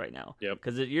Who Laughs right now. Yep.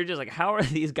 Because you're just like, how are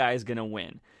these guys going to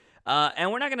win?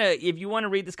 And we're not going to, if you want to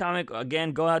read this comic,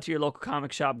 again, go out to your local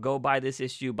comic shop, go buy this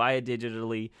issue, buy it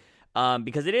digitally,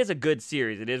 because it is a good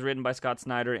series. It is written by Scott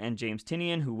Snyder and James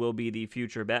Tynion, who will be the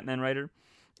future Batman writer.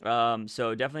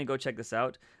 So definitely go check this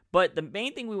out. But the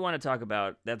main thing we want to talk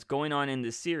about that's going on in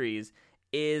this series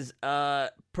is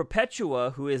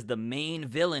Perpetua, who is the main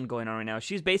villain going on right now.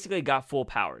 She's basically got full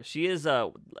powers. She is,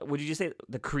 would you say,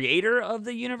 the creator of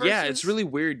the universe? Yeah, it's really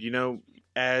weird,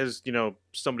 as,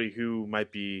 somebody who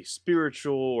might be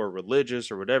spiritual or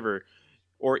religious or whatever,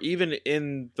 or even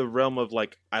in the realm of,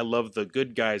 like, I love the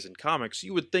good guys in comics,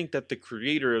 you would think that the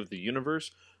creator of the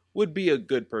universe would be a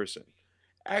good person.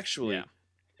 Actually,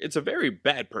 It's a very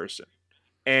bad person.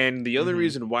 And the other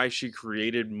reason why she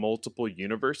created multiple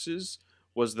universes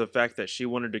was the fact that she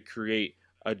wanted to create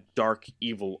a dark,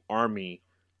 evil army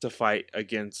to fight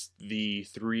against the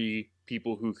three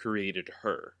people who created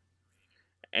her.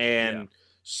 And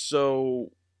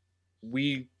so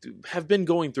we have been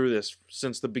going through this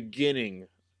since the beginning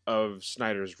of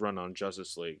Snyder's run on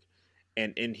Justice League.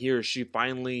 And in here, she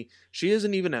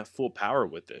isn't even at full power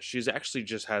with this. She's actually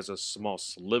just has a small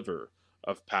sliver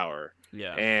of power.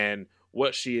 Yeah. And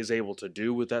what she is able to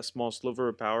do with that small sliver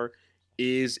of power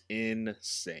is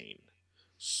insane.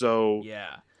 So,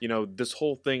 this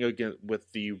whole thing again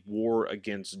with the war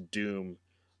against Doom,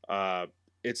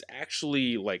 it's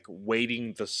actually like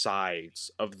weighting the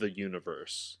sides of the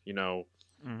universe.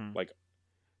 Like,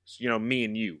 me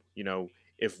and you.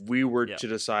 If we were to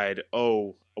decide,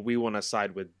 we want to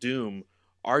side with Doom,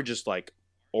 our just like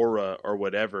aura or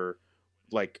whatever,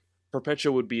 like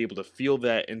Perpetua would be able to feel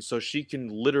that, and so she can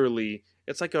literally.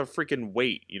 It's like a freaking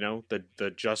weight,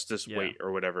 the justice weight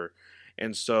or whatever.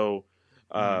 And so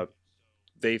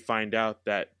they find out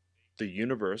that the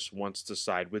universe wants to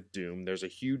side with Doom. There's a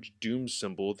huge Doom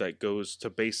symbol that goes to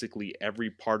basically every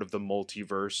part of the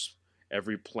multiverse,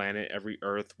 every planet, every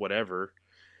Earth, whatever.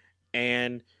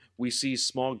 And we see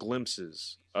small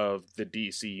glimpses of the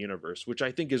DC universe, which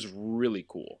I think is really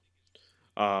cool.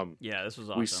 This was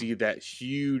awesome. We see that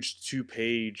huge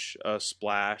 2-page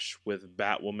splash with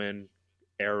Batwoman,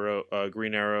 Arrow,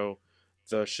 Green Arrow,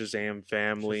 the Shazam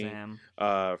family,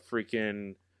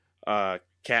 freaking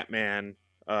Catman,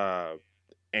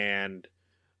 and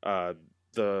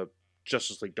the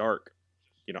Justice League Dark.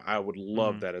 I would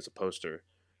love that as a poster.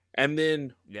 And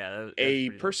then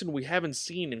a person we haven't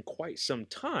seen in quite some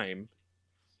time,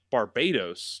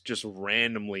 Barbados, just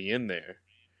randomly in there.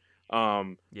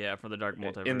 Yeah, for the Dark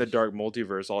Multiverse. in the Dark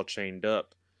Multiverse, all chained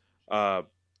up.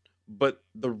 But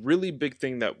the really big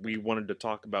thing that we wanted to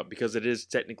talk about, because it is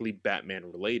technically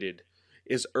Batman related,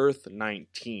 is Earth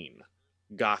 19,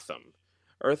 Gotham.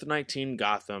 Earth 19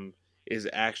 Gotham is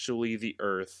actually the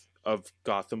Earth of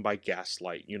Gotham by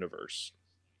Gaslight universe.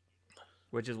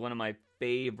 Which is one of my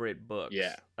favorite books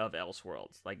of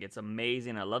Elseworlds. Like, it's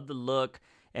amazing. I love the look.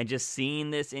 And just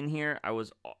seeing this in here, I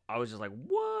was just like,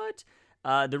 what?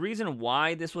 The reason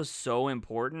why this was so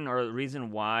important, or the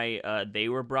reason why they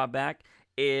were brought back,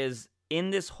 is in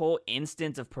this whole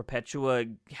instance of Perpetua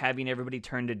having everybody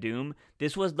turn to Doom,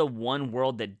 this was the one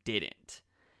world that didn't.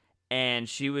 And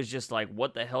she was just like,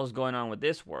 what the hell's going on with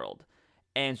this world?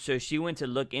 And so she went to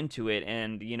look into it,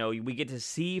 and, you know, we get to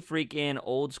see freaking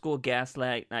old school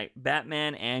Gaslight, like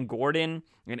Batman and Gordon,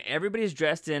 and everybody's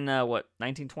dressed in,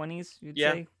 1920s, you'd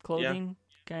say, clothing,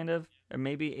 kind of, or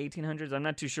maybe 1800s. I'm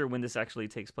not too sure when this actually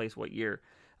takes place, what year,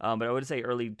 but I would say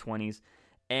early 20s.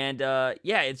 And,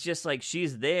 it's just like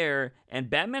she's there, and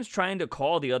Batman's trying to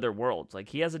call the other worlds. Like,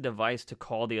 he has a device to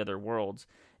call the other worlds,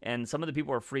 and some of the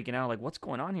people are freaking out, like, what's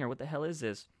going on here? What the hell is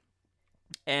this?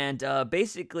 And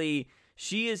basically,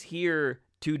 she is here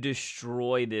to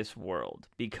destroy this world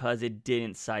because it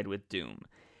didn't side with Doom.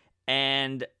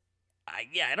 And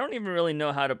I don't even really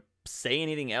know how to say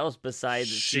anything else besides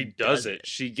she does it.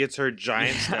 She gets her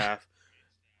giant staff,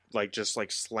 just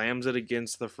slams it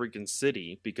against the freaking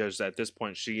city, because at this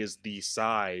point she is the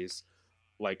size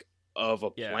of a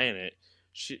planet.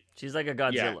 She's like a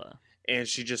Godzilla. And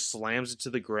she just slams it to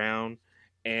the ground,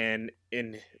 and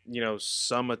in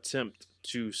some attempt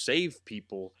to save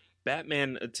people,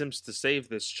 Batman attempts to save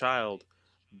this child,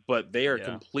 but they are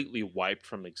completely wiped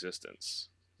from existence.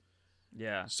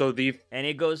 Yeah. So and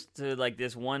it goes to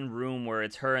this one room where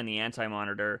it's her and the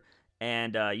Anti-Monitor,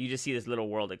 and you just see this little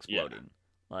world exploding.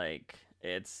 Yeah.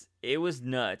 It was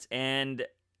nuts, and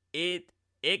it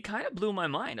kind of blew my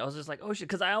mind. I was just like, oh shit,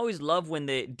 because I always love when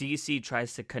the DC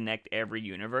tries to connect every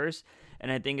universe,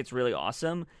 and I think it's really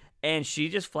awesome. And she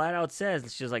just flat out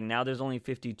says, she's like, now there's only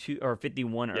 52 or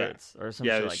 51 Earths or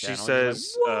something like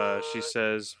that. She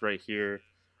says right here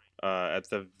at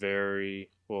the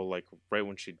right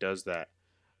when she does that,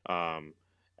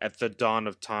 at the dawn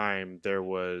of time, there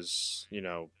was,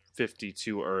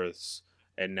 52 Earths,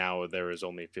 and now there is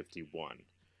only 51.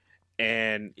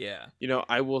 And,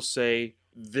 I will say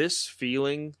this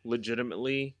feeling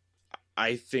legitimately,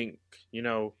 I think,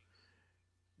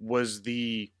 was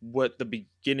the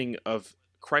beginning of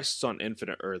Crisis on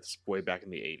Infinite Earths way back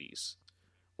in the 80s.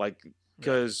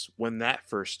 Because when that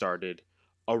first started,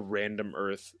 a random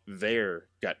Earth there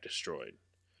got destroyed.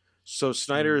 So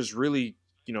Snyder is really,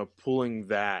 pulling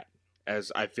that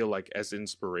as, I feel like, as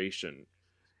inspiration.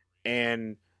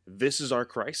 And this is our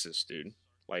crisis, dude.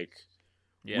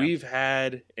 We've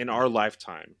had, in our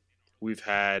lifetime, we've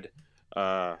had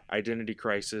Identity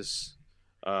Crisis,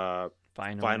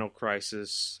 Final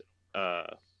Crisis,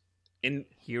 in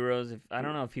Heroes. I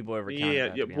don't know if people ever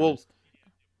counted that, to be well, honest.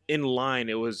 In line,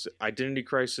 it was Identity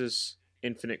Crisis,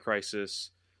 Infinite Crisis,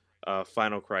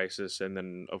 Final Crisis, and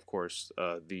then of course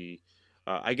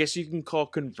I guess you can call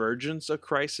Convergence a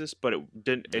crisis, but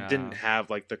it didn't have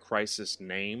the crisis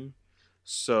name.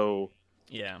 So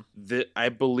I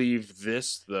believe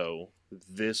this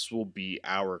will be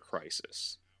our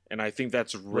crisis, and I think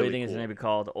that's really What do you think cool. it's going to be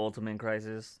called? Ultimate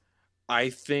Crisis? I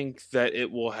think that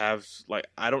it will have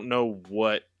I don't know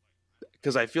what,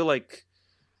 because I feel like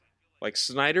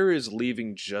Snyder is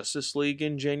leaving Justice League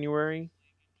in January,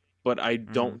 but I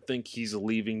don't think he's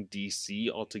leaving DC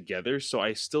altogether. So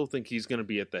I still think he's going to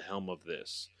be at the helm of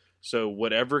this. So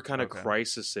whatever kind of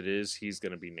crisis it is, he's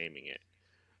going to be naming it.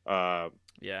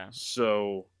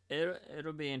 So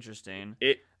it'll be interesting.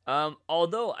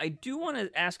 Although I do want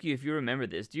to ask you if you remember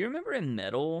this. Do you remember in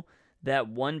Metal that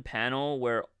one panel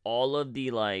where all of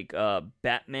the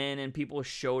Batman and people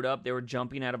showed up? They were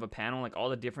jumping out of a panel, all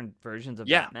the different versions of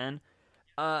Batman.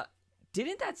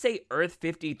 Didn't that say Earth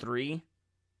 53?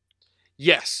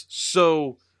 Yes.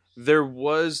 So there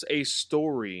was a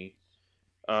story.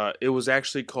 It was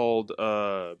actually called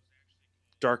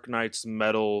Dark Knight's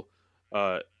Metal,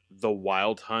 The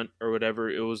Wild Hunt or whatever.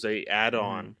 It was a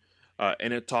add-on,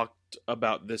 and it talked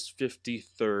about this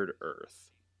 53rd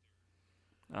Earth.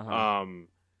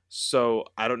 So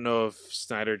I don't know if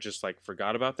Snyder just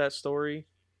forgot about that story.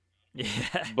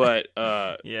 Yeah. But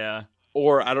yeah.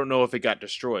 Or I don't know if it got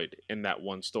destroyed in that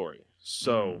one story.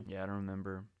 So I don't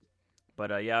remember.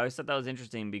 But I always thought that was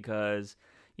interesting because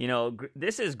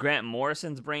this is Grant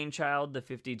Morrison's brainchild, the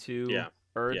 52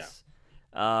 Earths.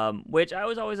 Which I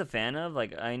was always a fan of.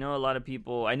 I know a lot of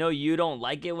people. I know you don't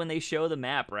like it when they show the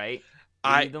map, right?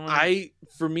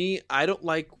 For me, I don't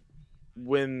like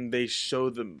when they show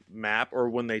the map or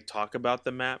when they talk about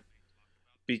the map,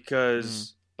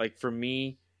 because like for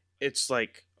me it's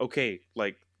like, okay,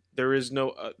 like there's no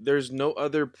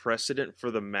other precedent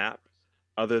for the map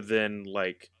other than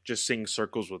like just seeing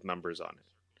circles with numbers on it.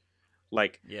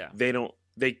 Like Yeah.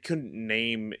 they couldn't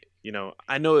name,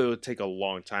 I know it would take a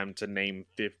long time to name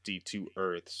 52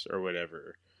 Earths or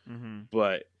whatever,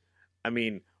 but I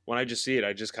mean, when I just see it,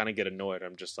 I just kind of get annoyed.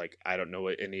 I'm just like, I don't know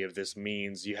what any of this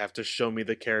means. You have to show me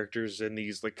the characters in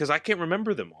these, like, because I can't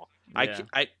remember them all. Yeah.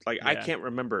 I can't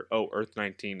remember. Oh, Earth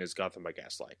 19 is Gotham by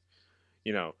Gaslight.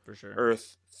 For sure.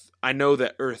 Earth. I know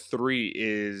that Earth 3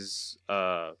 is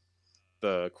the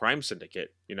Crime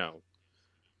Syndicate.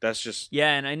 That's just Yeah,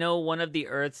 and I know one of the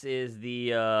Earths is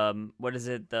the what is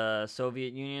it? The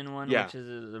Soviet Union one, Yeah. which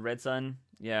is the Red Sun.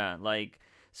 Yeah, like.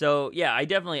 So, yeah,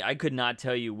 I could not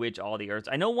tell you which all the Earths.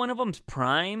 I know one of them's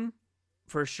Prime,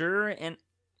 for sure, and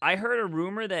I heard a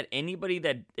rumor that anybody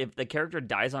that, if the character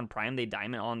dies on Prime, they die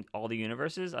in all the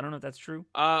universes. I don't know if that's true.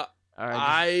 I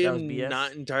that was am BS.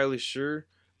 not entirely sure,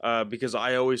 because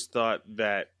I always thought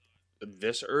that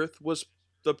this Earth was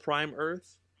the Prime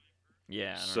Earth.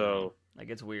 Yeah, I don't know. Like,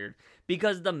 it's weird.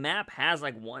 Because the map has,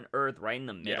 like, one Earth right in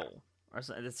the middle. Yeah. Or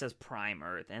something. It says Prime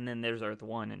Earth, and then there's Earth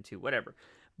 1 and 2, whatever.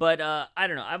 But I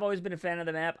don't know. I've always been a fan of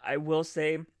the map. I will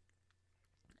say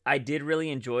I did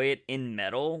really enjoy it in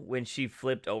Metal when she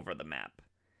flipped over the map.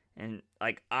 And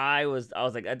like I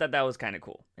thought that was kind of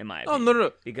cool in my opinion. Oh,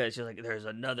 no. Because she's like, there's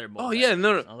another more. Oh, yeah,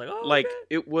 no. I was like, oh, like, okay.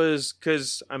 It was,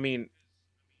 because, I mean,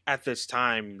 at this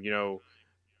time,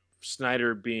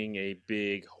 Snyder being a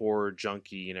big horror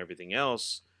junkie and everything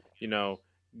else,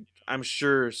 I'm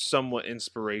sure somewhat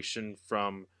inspiration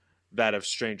from that of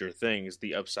Stranger Things,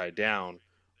 the Upside Down.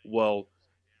 Well,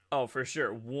 oh, for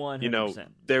sure, 100%.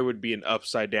 There would be an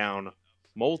upside down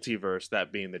multiverse,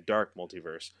 that being the dark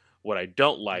multiverse. What I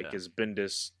don't like is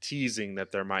Bendis teasing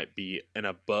that there might be an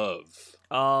above.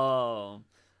 Oh,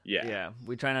 yeah.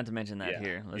 We try not to mention that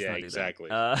here. Let's not do exactly.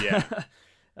 That.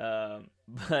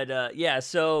 But yeah.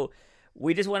 So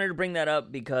we just wanted to bring that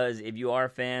up because if you are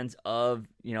fans of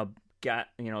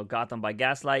Gotham by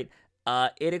Gaslight,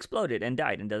 it exploded and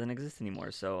died and doesn't exist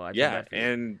anymore. So I feel bad for you.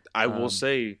 And I will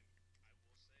say,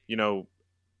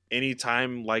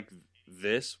 anytime like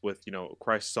this with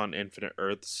Crisis on Infinite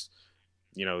Earths,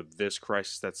 this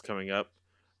crisis that's coming up,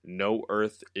 no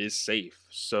Earth is safe.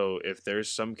 So if there's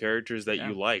some characters that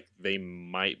you like, they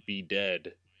might be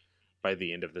dead by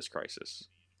the end of this crisis.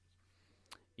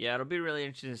 Yeah, it'll be really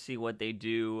interesting to see what they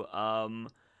do.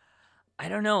 I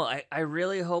don't know. I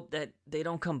really hope that they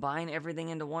don't combine everything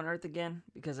into one Earth again,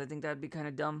 because I think that'd be kind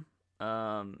of dumb.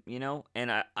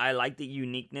 And I like the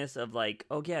uniqueness of like,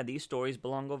 oh yeah, these stories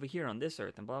belong over here on this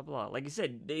Earth and blah blah. Like you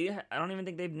said, I don't even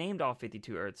think they've named all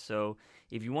 52 Earths. So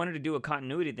if you wanted to do a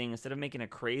continuity thing instead of making a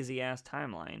crazy ass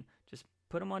timeline, just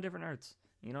put them on different Earths.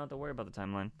 You don't have to worry about the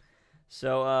timeline.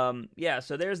 So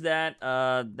so there's that.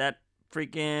 That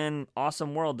freaking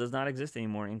awesome world does not exist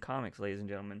anymore in comics, ladies and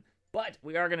gentlemen. But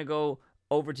we are gonna go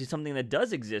over to something that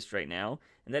does exist right now,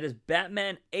 and that is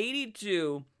Batman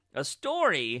 82, a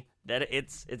story that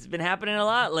it's been happening a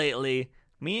lot lately.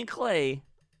 Me and Clay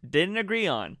didn't agree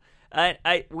on.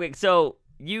 Wait, so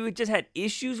you just had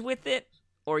issues with it,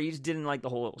 or you just didn't like the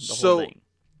whole thing?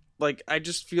 Like, I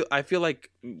feel like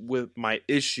with my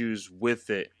issues with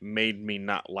it made me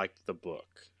not like the book.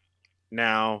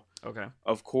 Now, okay,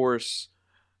 of course,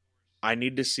 I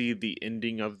need to see the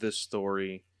ending of this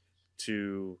story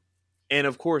and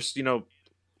of course,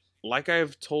 like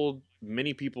I've told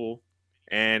many people,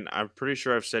 and I'm pretty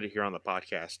sure I've said it here on the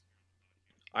podcast,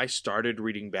 I started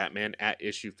reading Batman at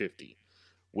issue 50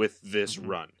 with this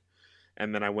run.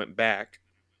 And then I went back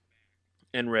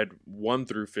and read 1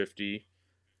 through 50.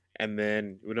 And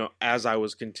then, as I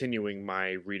was continuing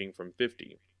my reading from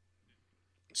 50.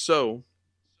 So,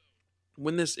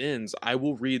 when this ends, I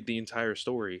will read the entire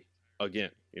story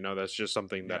again. That's just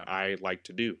something that I like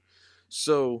to do.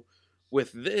 So,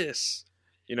 with this,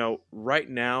 right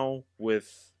now,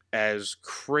 with as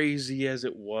crazy as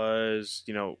it was,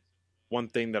 one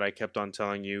thing that I kept on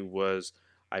telling you was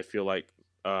I feel like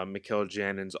Mikel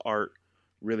Janon's art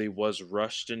really was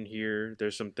rushed in here.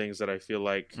 There's some things that I feel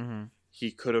like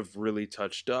he could have really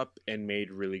touched up and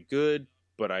made really good,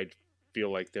 but I feel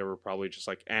like they were probably just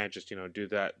like, just, do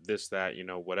that, this, that,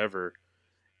 whatever.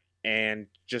 And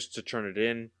just to turn it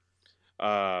in,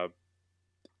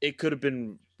 it could have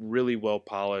been really well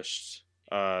polished.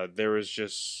 There was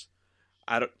just,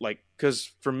 because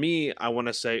for me, I want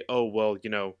to say, oh, well,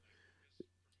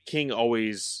 King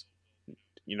always,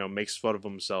 makes fun of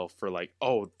himself for like,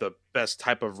 oh, the best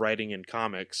type of writing in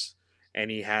comics.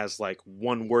 and he has like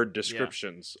 1-word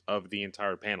descriptions of the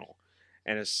entire panel,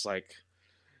 and it's like,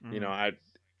 you know,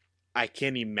 I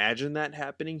can't imagine that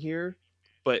happening here,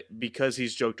 but because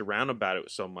he's joked around about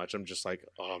it so much, I'm just like,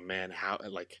 oh man,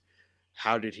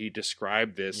 how did he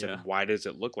describe this, and why does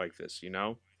it look like this, you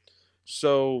know?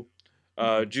 So,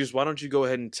 Juice, why don't you go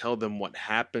ahead and tell them what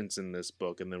happens in this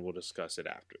book, and then we'll discuss it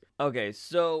after. Okay,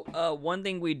 so one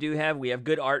thing we have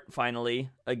good art finally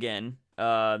again.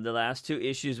 The last 2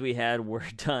 issues we had were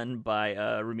done by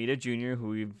Romita Jr., who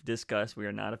we've discussed. We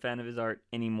are not a fan of his art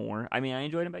anymore. I mean, I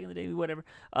enjoyed him back in the day, whatever.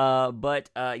 But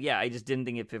I just didn't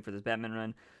think it fit for this Batman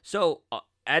run. So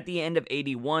at the end of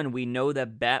 81, we know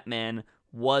that Batman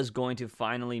was going to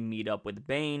finally meet up with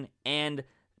Bane, and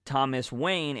Thomas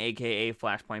Wayne, a.k.a.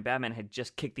 Flashpoint Batman, had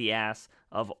just kicked the ass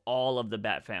of all of the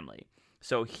Bat family.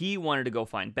 So he wanted to go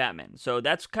find Batman. So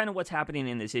that's kind of what's happening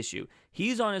in this issue.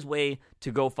 He's on his way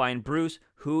to go find Bruce,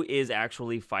 who is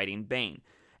actually fighting Bane.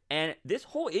 And this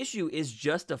whole issue is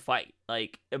just a fight.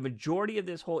 Like, a majority of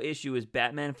this whole issue is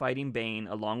Batman fighting Bane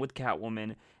along with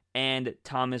Catwoman and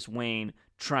Thomas Wayne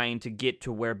trying to get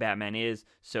to where Batman is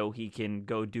so he can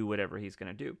go do whatever he's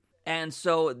going to do. And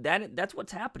so that's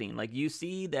what's happening. Like, you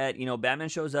see that, you know, Batman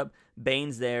shows up,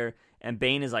 Bane's there, and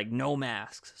Bane is like, no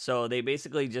masks. So they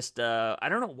basically just, I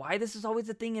don't know why this is always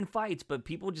a thing in fights, but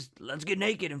people just, let's get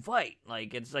naked and fight.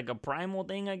 Like, it's like a primal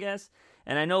thing, I guess.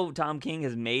 And I know Tom King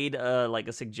has made, like,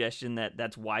 a suggestion that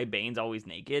that's why Bane's always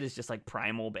naked. It's just, like,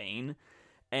 primal Bane.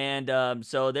 And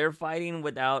so they're fighting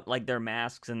without, like, their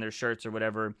masks and their shirts or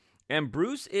whatever. And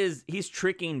Bruce he's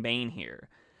tricking Bane here.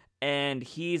 And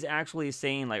he's actually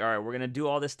saying, like, all right, we're going to do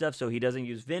all this stuff so he doesn't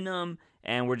use Venom,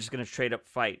 and we're just going to straight up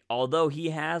fight. Although he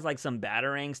has, like, some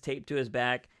batarangs taped to his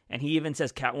back, and he even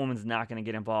says Catwoman's not going to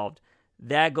get involved.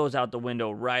 That goes out the window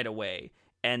right away.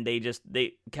 And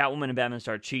Catwoman and Batman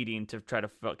start cheating to try to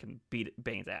fucking beat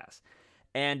Bane's ass.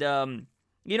 And,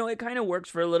 you know, it kind of works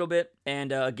for a little bit.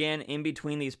 And, again, in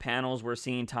between these panels, we're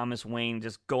seeing Thomas Wayne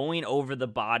just going over the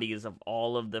bodies of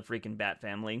all of the freaking Bat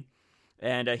family.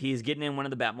 And he's getting in one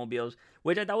of the Batmobiles,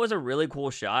 which I thought was a really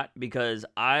cool shot because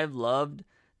I've loved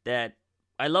that.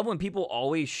 I love when people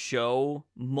always show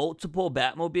multiple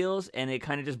Batmobiles and it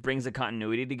kind of just brings the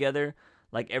continuity together.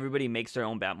 Like, everybody makes their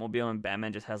own Batmobile and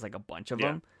Batman just has like a bunch of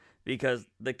them because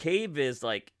the cave is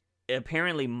like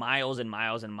apparently miles and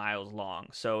miles and miles long.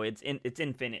 So it's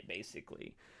infinite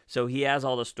basically. So he has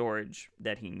all the storage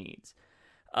that he needs.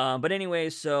 But anyway,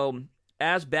 so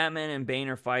as Batman and Bane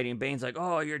are fighting, Bane's like,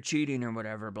 oh, you're cheating or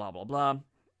whatever, blah, blah, blah.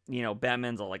 You know,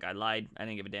 Batman's all like, I lied. I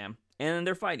didn't give a damn. And then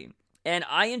they're fighting. And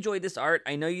I enjoyed this art.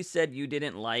 I know you said you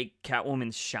didn't like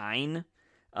Catwoman's shine.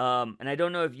 And I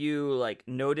don't know if you, like,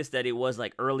 noticed that it was,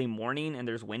 like, early morning and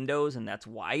there's windows and that's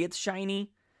why it's shiny.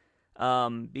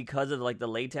 Because of, like, the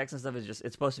latex and stuff.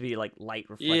 It's supposed to be, like, light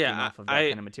reflecting off of that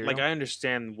kind of material. Like, I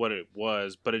understand what it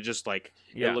was, but it just, like,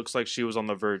 it looks like she was on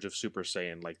the verge of Super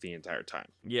Saiyan, like, the entire time.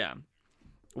 Yeah.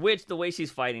 Which, the way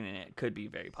she's fighting in it, could be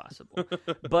very possible.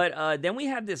 But then we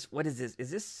have this, what is this?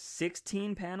 Is this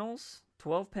 16 panels?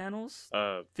 12 panels?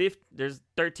 There's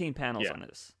 13 panels on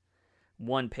this.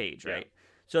 One page, right? Yeah.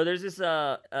 So there's this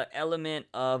element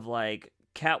of, like,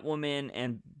 Catwoman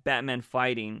and Batman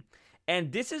fighting.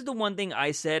 And this is the one thing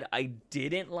I said I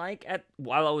didn't like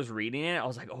while I was reading it. I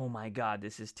was like, oh my God,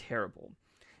 this is terrible.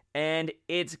 And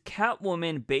it's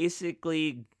Catwoman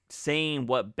basically saying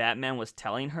what Batman was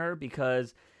telling her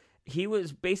because he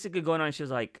was basically going on. She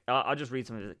was like, I'll just read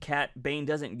some of this. Bane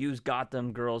doesn't use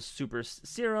Gotham Girl's super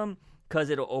serum because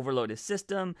it'll overload his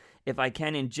system. If I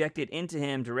can inject it into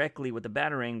him directly with the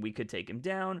Batarang, we could take him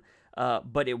down.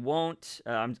 But it won't.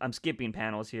 I'm skipping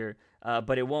panels here.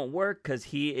 But it won't work because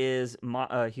he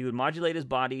would modulate his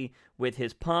body with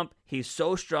his pump. He's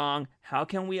so strong. How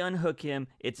can we unhook him?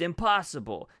 It's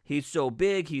impossible. He's so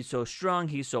big. He's so strong.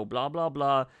 He's so blah, blah,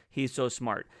 blah. He's so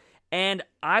smart. And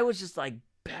I was just like,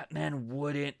 Batman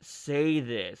wouldn't say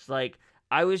this. Like,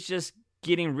 I was just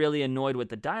getting really annoyed with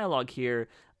the dialogue here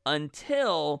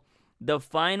until the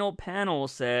final panel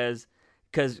says,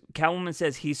 because Catwoman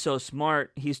says he's so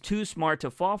smart, he's too smart to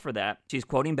fall for that. She's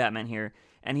quoting Batman here.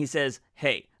 And he says,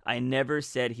 hey, I never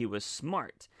said he was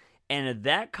smart. And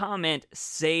that comment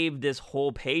saved this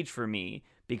whole page for me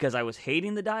because I was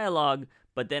hating the dialogue,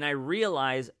 but then I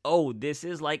realized, oh, this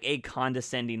is like a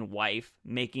condescending wife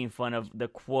making fun of the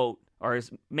quote or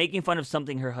making fun of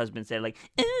something her husband said, like,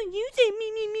 oh, you say me.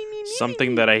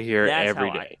 Something that I hear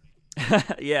every day.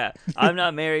 Yeah, I'm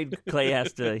not married. Clay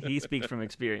he speaks from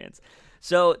experience.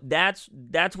 So that's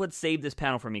what saved this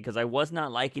panel for me because I was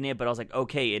not liking it, but I was like,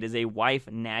 okay, it is a wife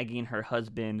nagging her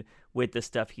husband with the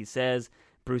stuff he says.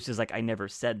 Bruce is like, I never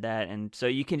said that. And so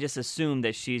you can just assume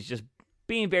that she's just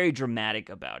being very dramatic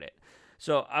about it.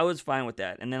 So I was fine with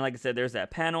that. And then, like I said, there's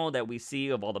that panel that we see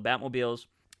of all the Batmobiles.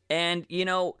 And, you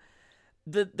know,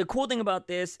 the cool thing about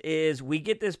this is we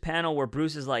get this panel where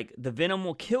Bruce is like, the Venom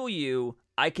will kill you.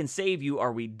 I can save you.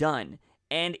 Are we done?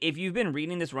 And if you've been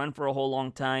reading this run for a whole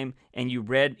long time and you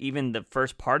read even the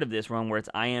first part of this run where it's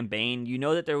I Am Bane, you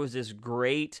know that there was this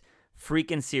great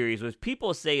freaking series which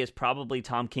people say is probably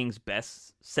Tom King's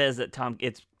best, says that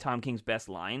it's Tom King's best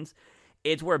lines.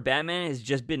 It's where Batman has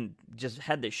just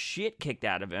had the shit kicked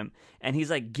out of him, and he's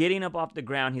like getting up off the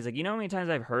ground. He's like, you know how many times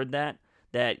I've heard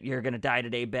that you're gonna die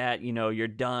today, Bat, you know, you're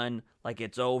done, like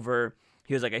it's over.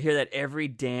 He was like, I hear that every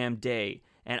damn day,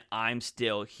 and I'm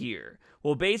still here.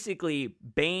 Well, basically,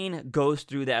 Bane goes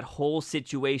through that whole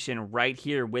situation right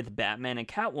here with Batman and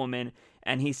Catwoman,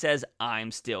 and he says,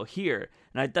 I'm still here.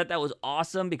 And I thought that was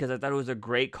awesome because I thought it was a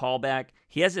great callback.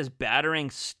 He has this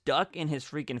battering stuck in his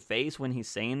freaking face when he's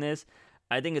saying this.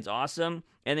 I think it's awesome.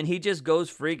 And then he just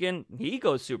goes Super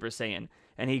Saiyan.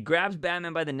 And he grabs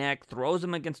Batman by the neck, throws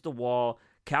him against the wall.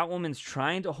 Catwoman's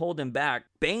trying to hold him back.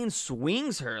 Bane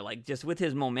swings her, like just with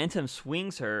his momentum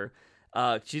swings her.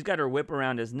 She's got her whip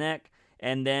around his neck.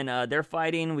 And then they're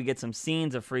fighting. We get some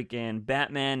scenes of freaking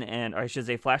Batman or I should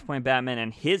say Flashpoint Batman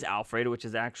and his Alfred, which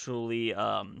is actually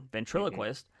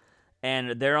Ventriloquist.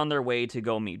 And they're on their way to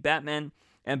go meet Batman.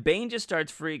 And Bane just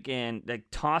starts freaking like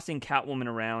tossing Catwoman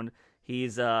around.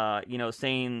 He's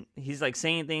saying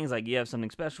things like, you have something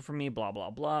special for me, blah,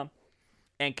 blah, blah.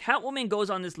 And Catwoman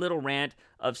goes on this little rant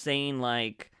of saying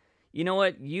like, you know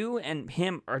what, you and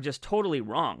him are just totally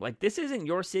wrong. Like, this isn't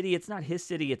your city, it's not his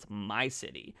city, it's my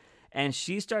city. And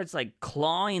she starts like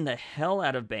clawing the hell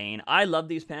out of Bane. I love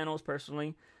these panels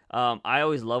personally. I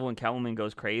always love when Catwoman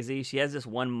goes crazy. She has this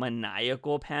one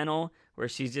maniacal panel where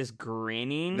she's just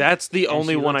grinning. That's the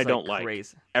only one I don't like.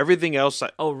 Everything else.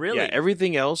 Oh, really? Yeah,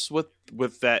 everything else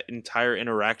with that entire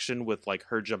interaction with like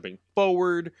her jumping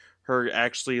forward, her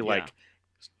actually like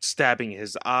stabbing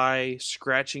his eye,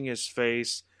 scratching his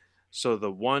face. So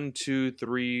the 1, 2,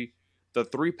 3. The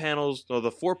 3 panels, no,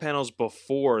 the 4 panels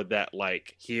before that,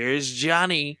 like, here's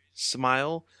Johnny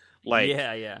smile. Like,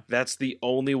 yeah. That's the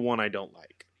only one I don't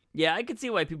like. Yeah, I can see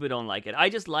why people don't like it.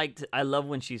 I love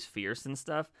when she's fierce and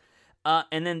stuff.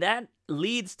 And then that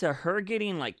leads to her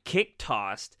getting, like,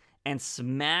 kick-tossed and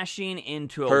smashing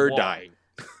into a wall. Her dying.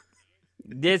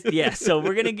 So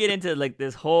we're going to get into, like,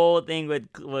 this whole thing with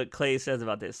what Clay says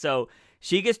about this. So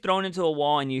she gets thrown into a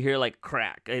wall and you hear, like,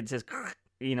 crack. It says,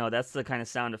 you know, that's the kind of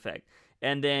sound effect.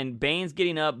 And then Bane's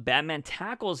getting up, Batman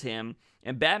tackles him,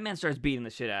 and Batman starts beating the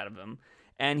shit out of him.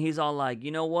 And he's all like, you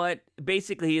know what?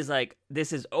 Basically, he's like,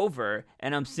 this is over,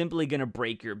 and I'm simply going to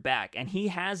break your back. And he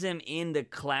has him in the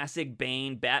classic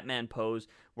Bane Batman pose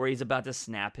where he's about to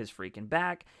snap his freaking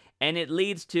back. And it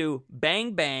leads to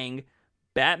bang, bang.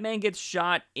 Batman gets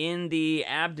shot in the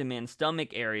abdomen, stomach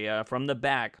area from the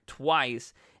back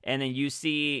twice. And then you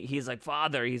see, he's like,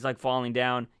 father, he's like falling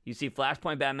down. You see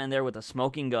Flashpoint Batman there with a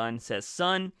smoking gun, says,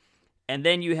 son. And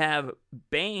then you have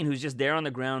Bane, who's just there on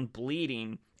the ground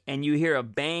bleeding. And you hear a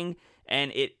bang,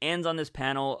 and it ends on this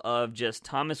panel of just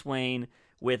Thomas Wayne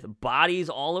with bodies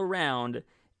all around.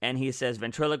 And he says,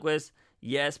 ventriloquist,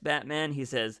 yes, Batman. He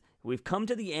says, we've come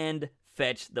to the end,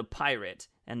 fetch the pirate.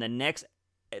 And the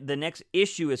next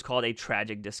issue is called A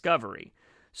Tragic Discovery.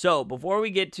 So, before we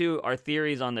get to our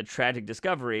theories on the tragic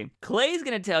discovery, Clay's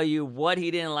going to tell you what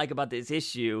he didn't like about this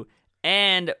issue,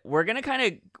 and we're going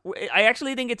to I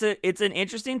actually think it's an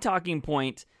interesting talking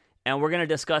point, and we're going to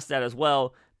discuss that as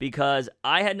well, because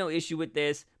I had no issue with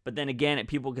this, but then again,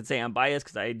 people could say I'm biased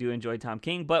because I do enjoy Tom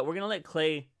King, but we're going to let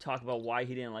Clay talk about why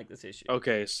he didn't like this issue.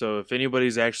 Okay, so if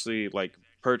anybody's actually, like,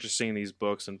 purchasing these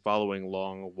books and following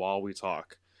along while we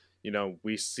talk, you know,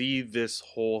 we see this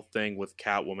whole thing with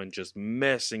Catwoman just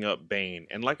messing up Bane.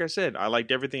 And like I said, I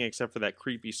liked everything except for that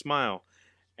creepy smile.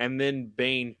 And then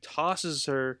Bane tosses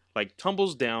her, like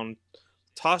tumbles down,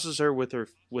 tosses her with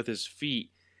his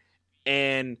feet.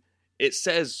 And it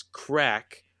says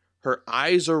crack. Her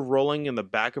eyes are rolling in the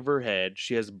back of her head.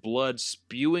 She has blood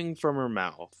spewing from her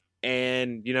mouth.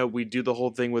 And, you know, we do the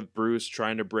whole thing with Bruce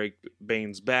trying to break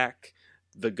Bane's back,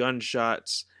 the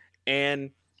gunshots. And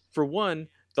for one,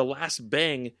 the last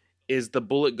bang is the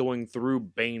bullet going through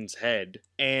Bane's head.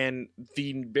 And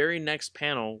the very next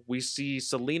panel, we see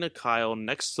Selina Kyle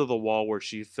next to the wall where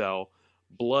she fell,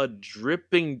 blood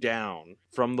dripping down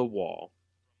from the wall.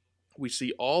 We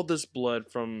see all this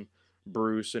blood from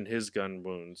Bruce and his gun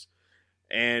wounds,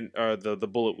 and the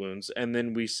bullet wounds. And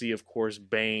then we see, of course,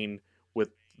 Bane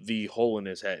with the hole in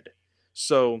his head.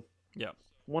 So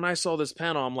when I saw this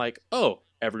panel, I'm like, oh,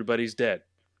 everybody's dead.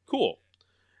 Cool.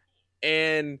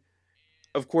 And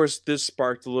of course, this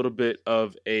sparked a little bit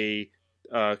of a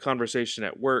conversation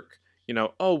at work.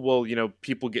 Oh, well,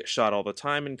 people get shot all the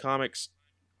time in comics.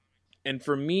 And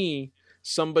for me,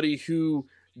 somebody who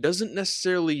doesn't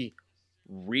necessarily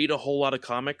read a whole lot of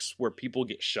comics where people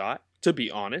get shot, to be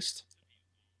honest,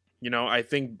 I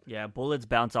think... Yeah, bullets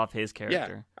bounce off his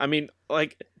character. Yeah, I mean,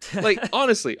 like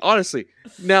honestly.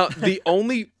 Now,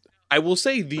 I will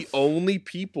say the only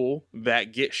people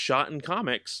that get shot in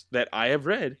comics that I have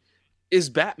read is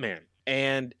Batman.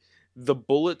 And the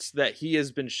bullets that he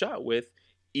has been shot with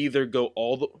either go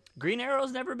all the... Green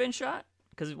Arrow's never been shot?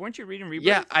 Because weren't you reading Rebirth?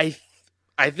 Yeah,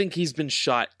 I think he's been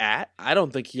shot at. I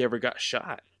don't think he ever got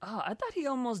shot. Oh, I thought he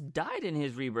almost died in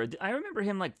his Rebirth. I remember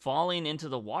him like falling into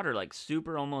the water, like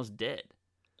super almost dead.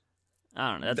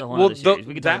 I don't know. That's a whole other series.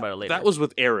 We can talk about it later. That was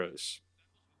with arrows.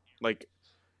 Like,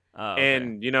 oh, okay.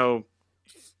 And,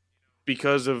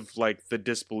 because of like the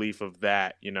disbelief of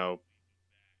that,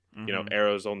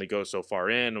 arrows only go so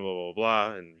far in, blah, blah,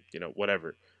 blah, and,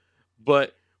 whatever.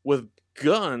 But with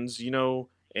guns,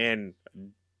 and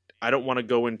I don't want to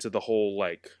go into the whole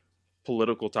like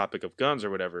political topic of guns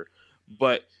or whatever,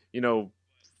 but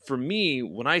for me,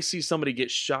 when I see somebody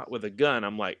get shot with a gun,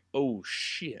 I'm like, oh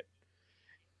shit.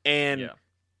 And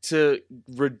to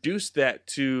reduce that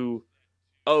to,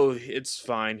 oh, it's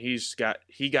fine, he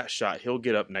got shot, he'll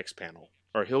get up next panel,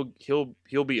 or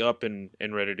he'll be up and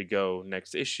ready to go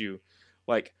next issue.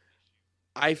 Like,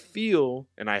 I feel,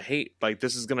 and I hate, like,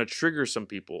 this is gonna trigger some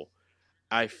people,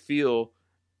 I feel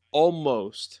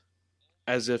almost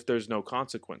as if there's no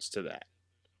consequence to that.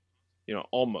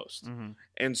 Almost. Mm-hmm.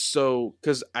 And so,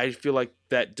 because I feel like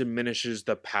that diminishes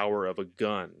the power of a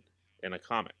gun in a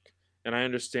comic. And I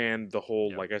understand the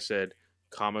whole, like I said,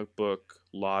 comic book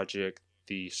logic,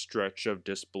 the stretch of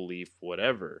disbelief,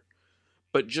 whatever.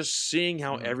 But just seeing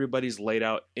how everybody's laid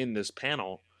out in this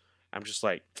panel, I'm just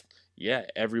like, yeah,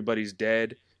 everybody's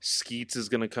dead. Skeets is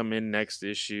going to come in next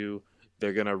issue.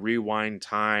 They're going to rewind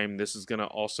time. This is going to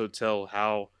also tell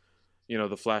how,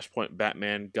 the Flashpoint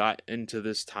Batman got into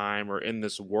this time, or in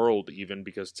this world even,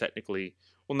 because technically,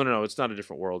 well, no, it's not a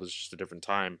different world. It's just a different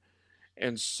time.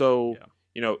 And so,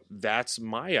 that's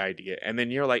my idea. And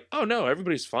then you're like, oh no,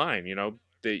 everybody's fine.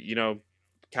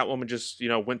 Catwoman just,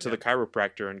 went to the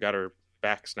chiropractor and got her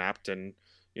back snapped, and,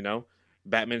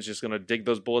 Batman's just going to dig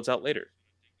those bullets out later.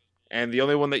 And the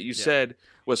only one that you said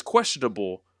was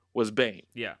questionable was Bane.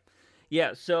 Yeah.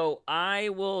 Yeah, so I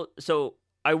will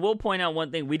point out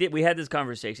one thing. We had this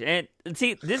conversation. And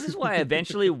see, this is why I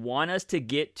eventually want us to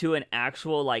get to an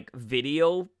actual like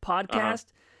video podcast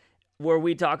where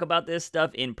we talk about this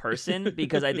stuff in person,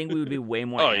 because I think we would be way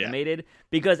more animated. Yeah.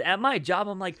 Because at my job,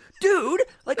 I'm like, dude,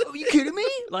 like, are you kidding me?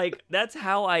 Like, that's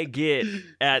how I get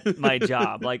at my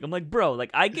job. Like, I'm like, bro,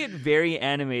 like, I get very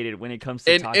animated when it comes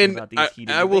to talking about these heated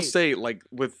debates. I will say, like,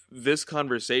 with this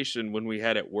conversation when we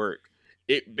had at work,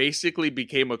 it basically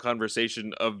became a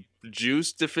conversation of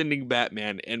Juice defending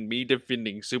Batman and me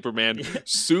defending Superman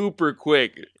super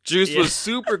quick. Juice was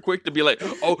super quick to be like,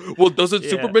 oh, well, doesn't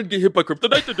Superman get hit by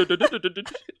kryptonite?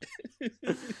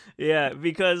 Yeah,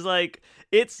 because like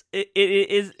it's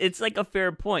like a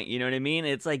fair point, you know what I mean?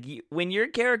 It's like when your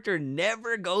character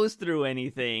never goes through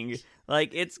anything,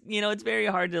 like it's very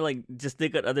hard to like just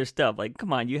think of other stuff. Like,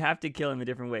 come on, you have to kill him in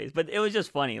different ways. But it was just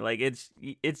funny. Like it's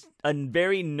a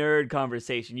very nerd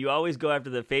conversation. You always go after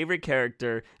the favorite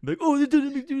character, like, oh,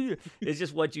 it's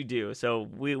just what you do. So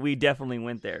we definitely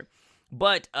went there.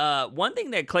 But one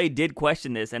thing that Clay did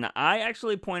question this, and I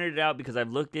actually pointed it out because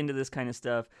I've looked into this kind of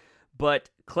stuff. But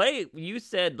Clay, you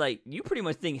said like you pretty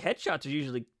much think headshots are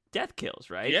usually death kills,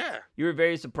 right? Yeah. You were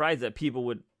very surprised that people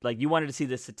would like. You wanted to see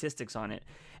the statistics on it.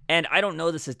 And I don't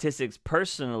know the statistics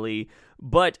personally,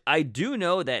 but I do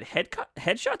know that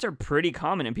headshots are pretty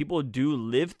common and people do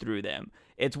live through them.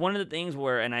 It's one of the things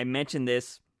where, and I mentioned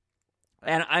this,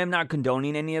 and I am not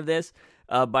condoning any of this,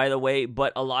 by the way,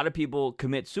 but a lot of people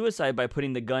commit suicide by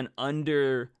putting the gun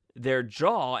under their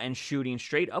jaw and shooting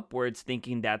straight upwards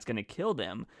thinking that's going to kill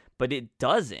them, but it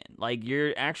doesn't. Like,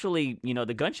 you're actually,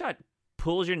 the gunshot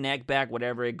pulls your neck back,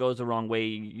 whatever, it goes the wrong way.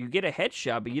 You get a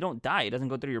headshot, but you don't die. It doesn't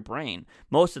go through your brain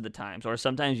most of the times, or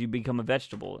sometimes you become a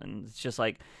vegetable, and it's just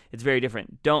like, it's very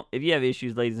different. If you have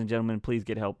issues, ladies and gentlemen, please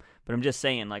get help. But I'm just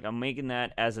saying, like, I'm making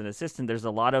that as an assistant. There's a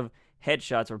lot of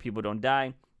headshots where people don't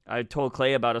die. I told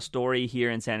Clay about a story here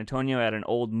in San Antonio at an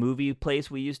old movie place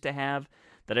we used to have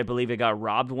that I believe it got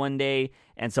robbed one day,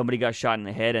 and somebody got shot in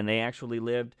the head, and they actually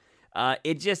lived.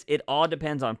 It all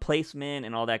depends on placement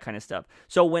and all that kind of stuff.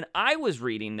 So when I was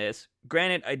reading this,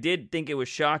 granted, I did think it was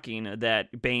shocking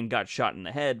that Bane got shot in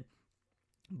the head,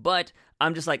 But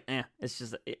I'm just like, it's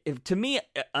just, to me,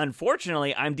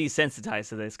 unfortunately, I'm desensitized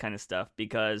to this kind of stuff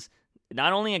because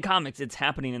not only in comics, it's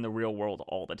happening in the real world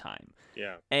all the time.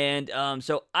 Yeah. And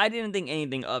so I didn't think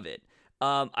anything of it.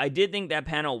 I did think that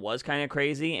panel was kind of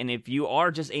crazy, and if you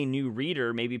are just a new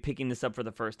reader, maybe picking this up for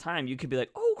the first time, you could be like,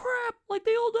 oh crap, like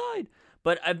they all died.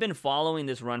 But I've been following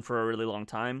this run for a really long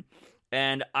time,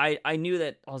 and I knew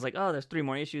that, I was like, oh, there's 3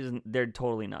 more issues, and they're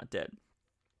totally not dead.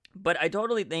 But I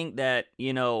totally think that,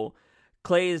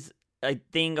 Clay's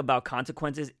thing about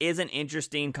consequences is an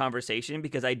interesting conversation,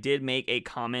 because I did make a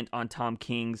comment on Tom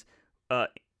King's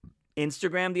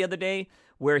Instagram the other day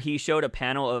where he showed a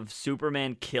panel of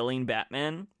Superman killing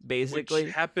Batman, basically.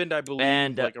 Which happened, I believe,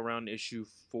 and, around issue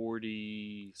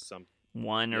 40 something.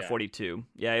 1 or 42.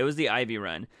 Yeah, it was the Ivy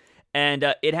run. And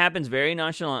it happens very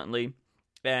nonchalantly.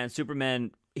 And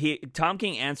Superman, Tom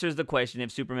King answers the question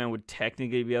if Superman would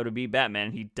technically be able to beat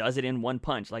Batman. He does it in one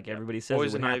punch, like everybody says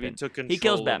Poison it would Ivy happen. took control He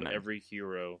kills Batman. of every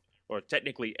hero, or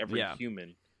technically every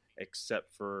human,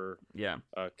 except for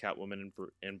Catwoman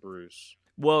and Bruce.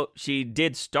 Well, she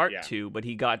did start to, but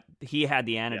he had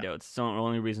the antidotes. So one of the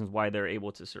only reasons why they're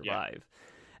able to survive.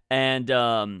 And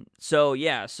so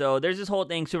there's this whole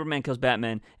thing, Superman kills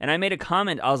Batman, and I made a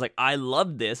comment, I was like, I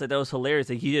loved this, I thought it was hilarious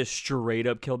that he just straight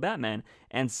up killed Batman,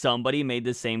 and somebody made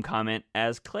the same comment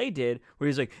as Clay did, where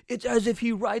he's like, it's as if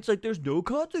he writes like there's no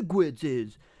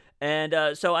consequences. And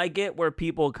so I get where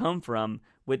people come from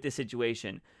with this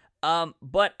situation.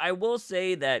 But I will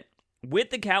say that with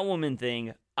the Catwoman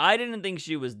thing, I didn't think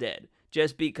she was dead.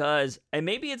 Just because, and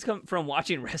maybe it's come from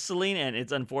watching wrestling and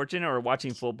it's unfortunate, or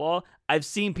watching football, I've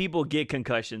seen people get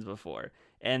concussions before.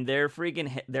 And their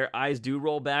eyes do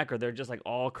roll back, or they're just like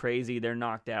all crazy, they're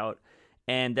knocked out.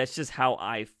 And that's just how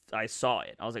I saw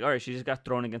it. I was like, all right, she just got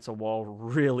thrown against a wall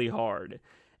really hard.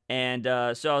 And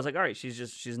so I was like, all right,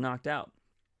 she's knocked out.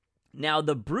 Now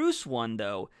the Bruce one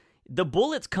though, the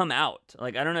bullets come out.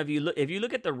 Like, I don't know if you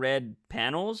look at the red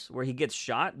panels where he gets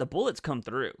shot, the bullets come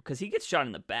through because he gets shot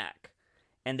in the back.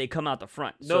 And they come out the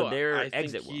front. No, so they're I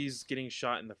exit think he's getting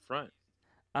shot in the front.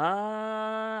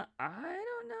 I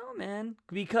don't know, man.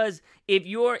 Because if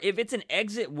it's an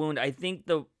exit wound, I think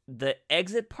the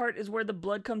exit part is where the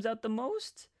blood comes out the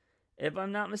most, if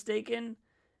I'm not mistaken.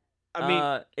 I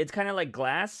mean, it's kind of like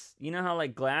glass. You know how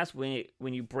like glass, when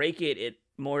you break it,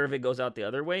 more of it goes out the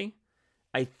other way.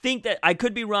 I think that I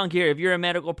could be wrong here. If you're a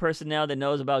medical personnel that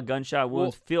knows about gunshot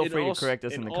wounds, feel free to correct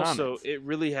us in the comments. Also, it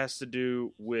really has to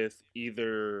do with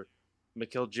either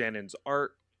Mikhail Janin's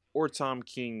art or Tom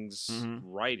King's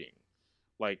writing.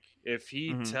 Like, if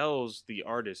he tells the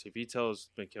artist, if he tells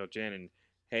Mikhail Janin,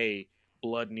 hey,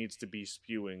 blood needs to be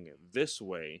spewing this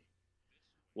way,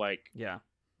 like,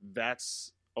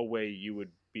 that's a way you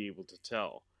would be able to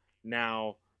tell.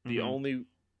 Now, the only,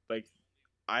 like,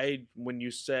 when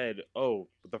you said,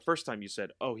 the first time you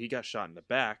said, he got shot in the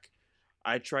back,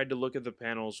 I tried to look at the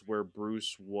panels where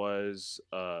Bruce was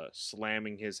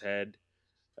slamming his head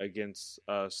against,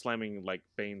 slamming like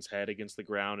Bane's head against the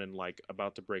ground and like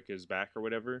about to break his back or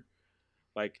whatever.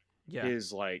 Like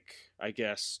his, like, I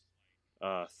guess,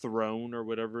 throne or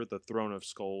whatever, the throne of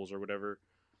skulls or whatever.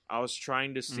 I was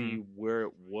trying to see where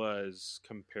it was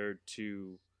compared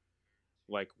to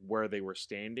like where they were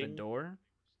standing. The door?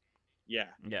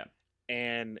 Yeah.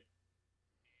 And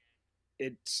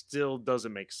it still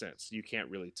doesn't make sense. You can't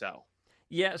really tell.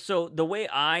 Yeah, so the way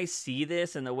I see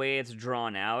this and the way it's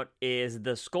drawn out is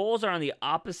the skulls are on the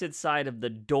opposite side of the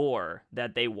door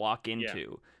that they walk into.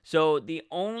 Yeah. So the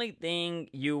only thing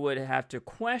you would have to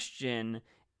question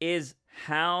is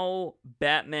how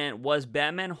was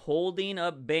Batman holding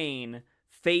up Bane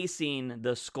facing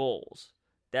the skulls?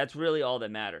 That's really all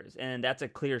that matters, and that's a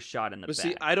clear shot in the back. But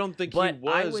see, I don't think he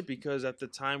was, because at the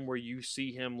time where you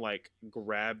see him like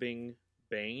grabbing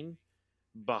Bane,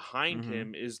 behind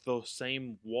him is the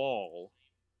same wall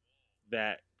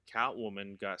that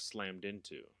Catwoman got slammed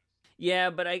into.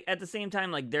 Yeah, but at the same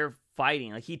time, like, they're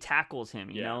fighting. Like, he tackles him,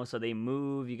 you know, so they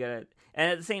move. You gotta,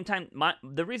 and at the same time,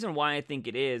 the reason why I think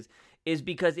it is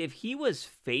because if he was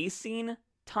facing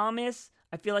Thomas,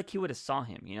 I feel like he would have saw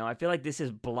him, you know? I feel like this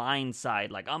is blind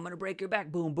side. Like, I'm going to break your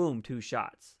back. Boom, boom, 2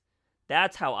 shots.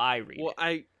 That's how I read it.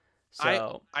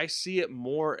 Well, I see it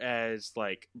more as,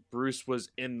 like, Bruce was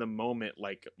in the moment,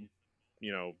 like,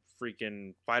 you know,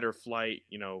 freaking fight or flight,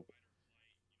 you know.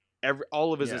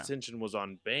 All of his attention was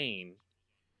on Bane.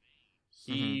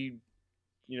 He,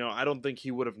 you know, I don't think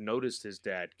he would have noticed his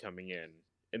dad coming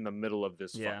in the middle of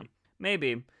this fight.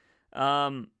 Maybe.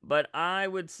 But I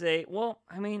would say, well,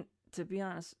 I mean, to be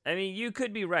honest, I mean, you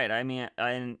could be right. I mean,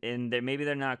 and maybe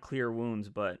they're not clear wounds,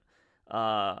 but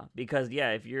because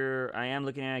I am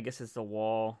looking at it, I guess it's the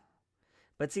wall.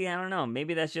 But see, I don't know.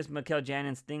 Maybe that's just Mikel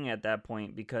Janon's thing at that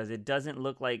point because it doesn't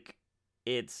look like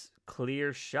it's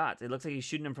clear shots. It looks like he's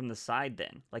shooting him from the side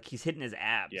then. Like he's hitting his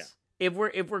abs. Yeah. If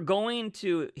we're going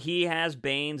to he has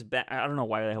Bane's back, I don't know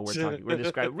why the hell we're talking. We're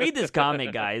describing read this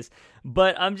comic, guys.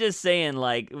 But I'm just saying,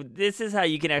 like, this is how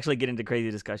you can actually get into crazy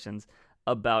discussions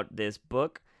about this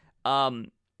book.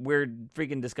 We're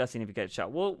freaking discussing if he got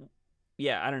shot. Well,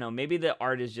 yeah, I don't know. Maybe the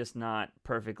art is just not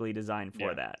perfectly designed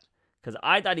for that. Because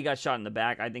I thought he got shot in the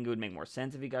back. I think it would make more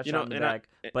sense if he got shot in the back.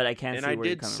 But I can't see where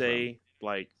you're coming from. And I did say,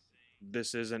 like,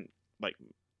 this isn't, like,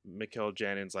 Mikel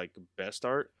Janon's, like, best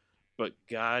art. But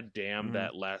goddamn,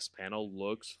 that last panel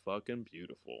looks fucking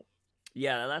beautiful.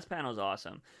 Yeah, that last panel is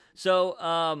awesome. So,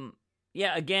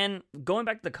 yeah, again, going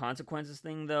back to the consequences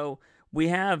thing, though, we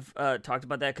have talked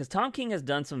about that. Because Tom King has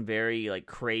done some very, like,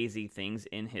 crazy things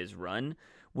in his run.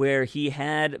 Where he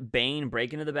had Bane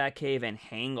break into the Batcave and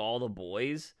hang all the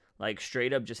boys. Like,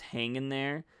 straight up just hanging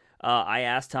there. I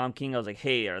asked Tom King, I was like,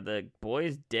 hey, are the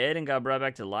boys dead and got brought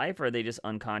back to life, or are they just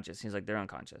unconscious? He's like, they're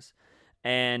unconscious.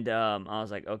 And I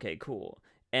was like, okay, cool.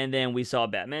 And then we saw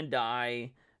Batman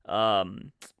die.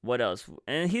 What else?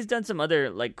 And he's done some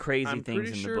other, like, crazy things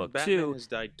in the book, Batman too. Batman has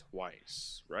died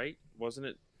twice, right? Wasn't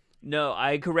it? No,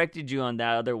 I corrected you on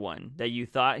that other one, that you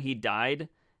thought he died.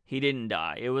 He didn't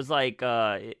die. It was like,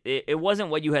 it wasn't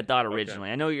what you had thought originally.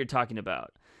 Okay. I know what you're talking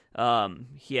about.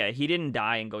 Yeah, he didn't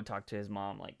die and go talk to his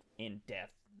mom like in death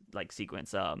like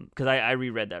sequence. Because I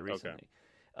reread that recently.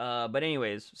 Okay. But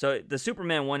anyways, so the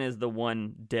Superman one is the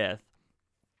one death,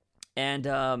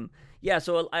 and yeah,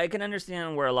 so I can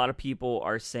understand where a lot of people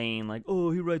are saying like,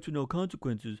 oh, he writes with no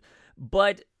consequences,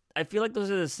 but I feel like those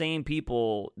are the same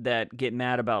people that get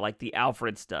mad about like the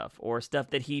Alfred stuff or stuff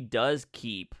that he does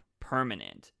keep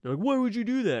permanent. They're like, why would you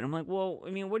do that? I'm like, well,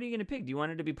 I mean, what are you gonna pick? Do you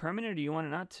want it to be permanent or do you want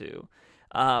it not to?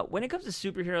 When it comes to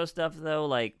superhero stuff, though,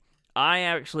 like, I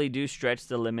actually do stretch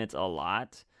the limits a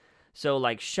lot. So,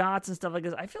 like, shots and stuff like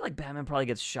this, I feel like Batman probably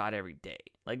gets shot every day.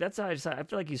 Like, that's how I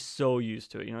feel like he's so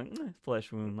used to it, you know, like,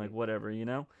 flesh wound, like, whatever, you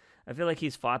know? I feel like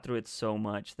he's fought through it so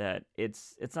much that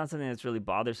it's not something that's really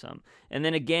bothersome. And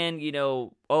then again, you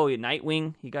know,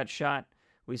 Nightwing, he got shot.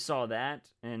 We saw that,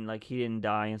 and, like, he didn't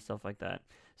die and stuff like that.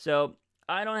 So,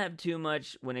 I don't have too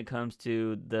much when it comes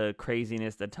to the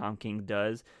craziness that Tom King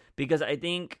does. Because I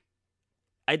think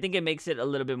it makes it a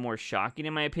little bit more shocking,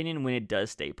 in my opinion, when it does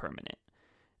stay permanent.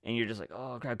 And you're just like,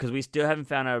 oh, crap. Because we still haven't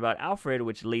found out about Alfred,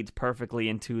 which leads perfectly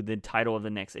into the title of the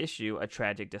next issue, A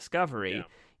Tragic Discovery. Yeah.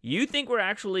 You think we're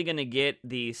actually going to get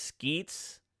the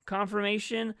Skeets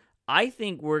confirmation? I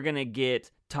think we're going to get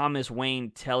Thomas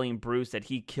Wayne telling Bruce that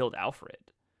he killed Alfred.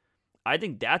 I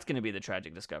think that's going to be the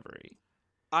Tragic Discovery.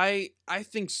 I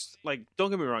think, like, don't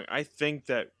get me wrong. I think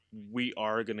that we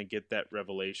are going to get that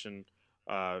revelation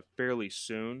fairly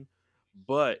soon,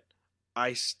 but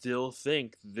I still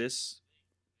think this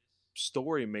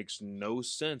story makes no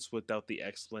sense without the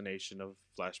explanation of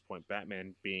Flashpoint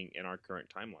Batman being in our current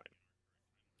timeline.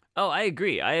 Oh, I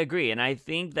agree, and I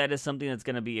think that is something that's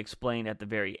going to be explained at the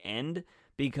very end,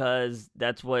 because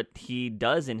that's what he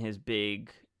does in his big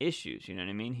issues, you know what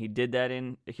I mean? He did that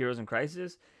in Heroes in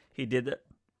Crisis, he did that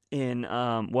in,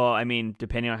 well, I mean,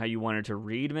 depending on how you wanted to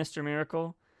read Mr.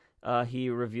 Miracle, he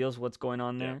reveals what's going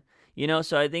on there. Yeah. You know,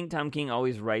 so I think Tom King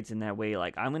always writes in that way,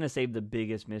 like, I'm going to save the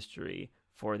biggest mystery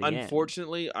for the end.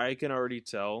 Unfortunately, I can already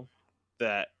tell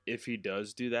that if he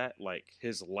does do that, like,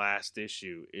 his last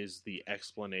issue is the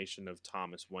explanation of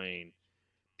Thomas Wayne.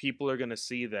 People are going to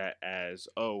see that as,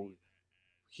 oh,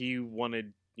 he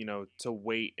wanted, you know, to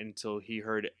wait until he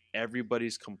heard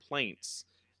everybody's complaints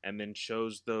and then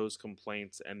chose those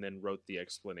complaints and then wrote the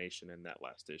explanation in that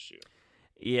last issue.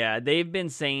 Yeah, they've been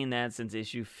saying that since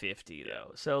issue 50,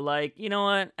 though. So, like, you know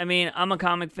what? I mean, I'm a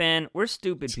comic fan. We're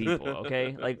stupid people,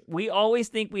 okay? Like, we always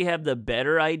think we have the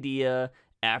better idea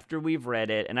after we've read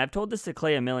it. And I've told this to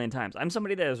Clay a million times. I'm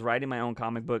somebody that is writing my own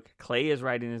comic book. Clay is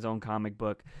writing his own comic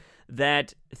book.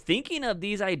 That thinking of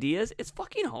these ideas is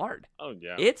fucking hard. Oh,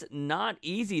 yeah. It's not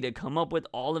easy to come up with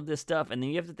all of this stuff. And then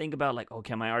you have to think about, like, oh,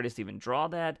 can my artist even draw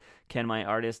that? Can my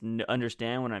artist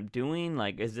understand what I'm doing?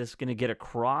 Like, is this going to get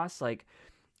across? Like,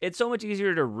 it's so much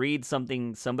easier to read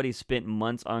something somebody spent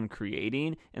months on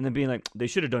creating and then being like, they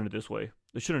should have done it this way.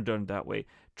 They shouldn't have done it that way.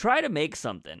 Try to make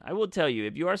something. I will tell you,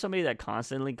 if you are somebody that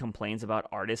constantly complains about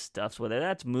artist stuffs, whether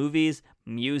that's movies,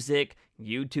 music,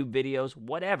 YouTube videos,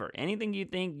 whatever, anything you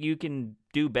think you can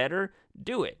do better,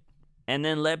 do it. And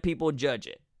then let people judge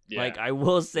it. Yeah. Like, I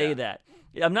will say that.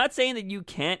 I'm not saying that you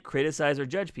can't criticize or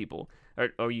judge people,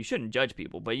 or you shouldn't judge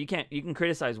people, but you can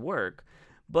criticize work.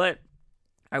 But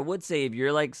I would say if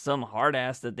you're like some hard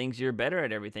ass that thinks you're better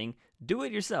at everything, do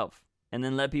it yourself. and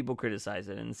then let people criticize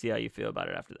it and see how you feel about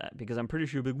it after that. Because I'm pretty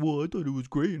sure you'll be like, well, I thought it was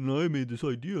great and I made this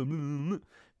idea.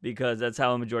 Because that's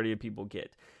how a majority of people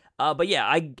get. But yeah,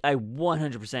 I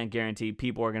 100% guarantee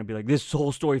people are going to be like, this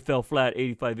whole story fell flat,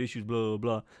 85 issues, blah, blah,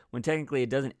 blah. When technically it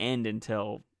doesn't end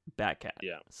until Batcat.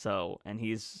 Yeah. So, and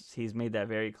he's made that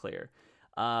very clear.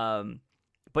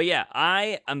 But yeah,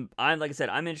 I'm like I said,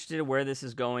 I'm interested in where this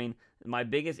is going. My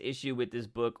biggest issue with this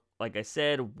book, like I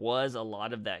said, was a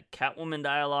lot of that Catwoman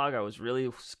dialogue. I was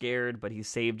really scared, but he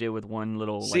saved it with one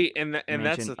little and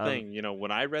that's the thing. You know,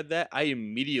 when I read that, I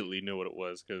immediately knew what it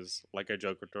was because, like I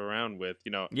joked around with,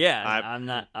 you know,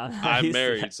 I'm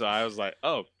married, so I was like,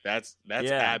 oh, that's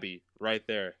Abby right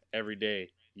there every day.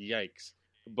 Yikes!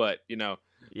 But you know,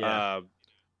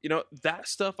 that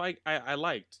stuff I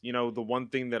liked. You know, the one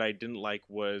thing that I didn't like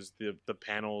was the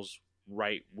panels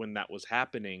right when that was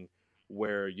happening,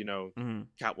 where, you know,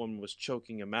 Catwoman was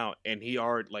choking him out, and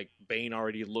Bane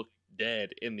already looked dead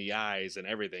in the eyes and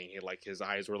everything. His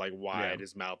eyes were like wide,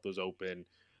 his mouth was open,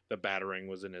 the batarang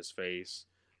was in his face.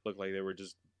 Looked like they were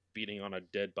just beating on a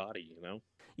dead body, you know?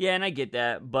 Yeah, and I get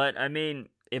that, but I mean,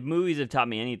 if movies have taught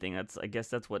me anything, I guess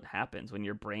that's what happens when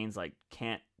your brain's like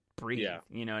can't breathe. Yeah.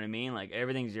 You know what I mean? Like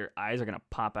your eyes are gonna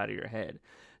pop out of your head.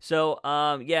 So,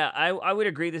 I would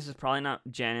agree this is probably not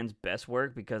Janen's best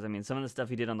work because, I mean, some of the stuff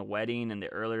he did on the wedding and the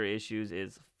earlier issues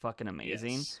is fucking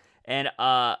amazing. Yes. And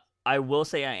I will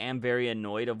say I am very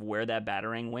annoyed of where that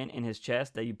batarang went in his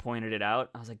chest that you pointed it out.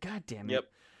 I was like, God damn it. Yep.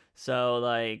 So,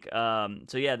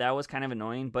 that was kind of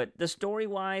annoying. But the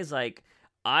story-wise, like,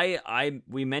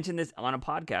 we mentioned this on a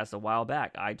podcast a while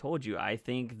back. I told you I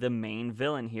think the main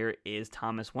villain here is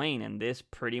Thomas Wayne, and this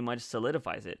pretty much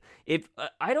solidifies it.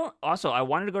 I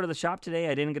wanted to go to the shop today.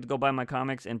 I didn't get to go buy my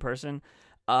comics in person,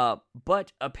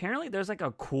 but apparently there's like a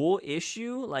cool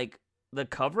issue, like the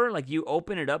cover, like you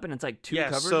open it up and it's like two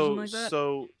covers or something like that.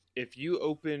 So if you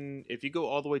go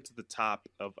all the way to the top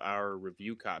of our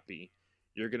review copy,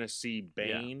 you're gonna see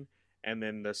Bane, and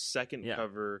then the second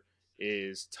cover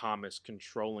is Thomas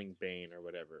controlling Bane or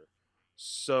whatever.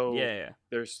 So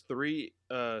there's 3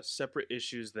 separate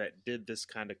issues that did this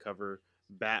kind of cover: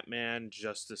 Batman,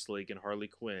 Justice League, and Harley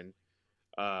Quinn.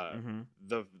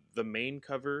 The main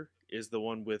cover is the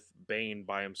one with Bane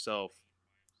by himself,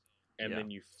 and then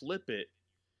you flip it,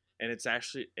 and it's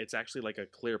actually like a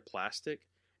clear plastic,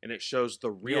 and it shows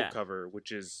the real cover,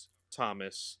 which is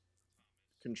Thomas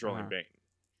controlling Bane.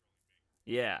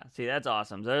 Yeah, see, that's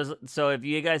awesome. So if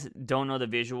you guys don't know the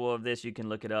visual of this, you can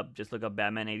look it up. Just look up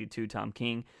Batman 82 Tom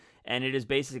King, and it is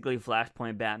basically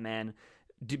Flashpoint Batman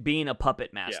being a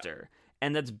puppet master. Yeah.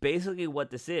 And that's basically what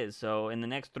this is. So in the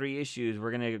next 3 issues,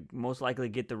 we're going to most likely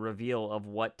get the reveal of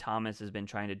what Thomas has been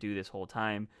trying to do this whole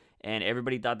time. And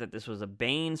everybody thought that this was a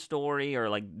Bane story, or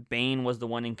like Bane was the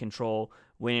one in control,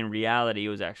 when in reality it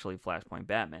was actually Flashpoint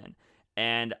Batman.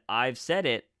 And I've said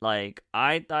it, like,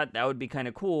 I thought that would be kind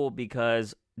of cool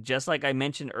because just like I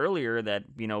mentioned earlier that,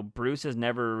 you know, Bruce has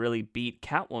never really beat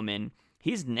Catwoman.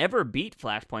 He's never beat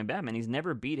Flashpoint Batman. He's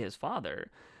never beat his father.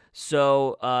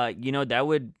 So, that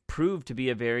would prove to be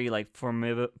a very, like,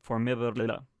 formidable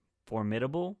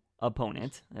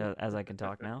opponent, as I can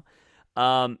talk now.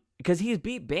 Because he's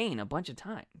beat Bane a bunch of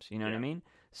times, you know what I mean?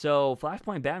 So,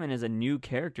 Flashpoint Batman is a new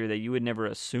character that you would never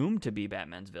assume to be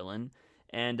Batman's villain.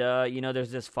 And,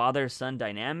 there's this father-son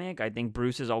dynamic. I think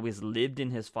Bruce has always lived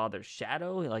in his father's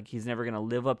shadow. Like, he's never going to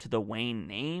live up to the Wayne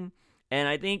name. And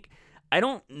I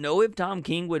don't know if Tom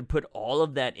King would put all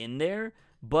of that in there,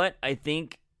 but I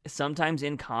think sometimes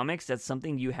in comics, that's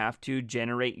something you have to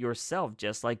generate yourself,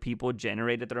 just like people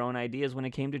generated their own ideas when it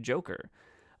came to Joker.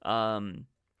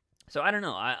 So I don't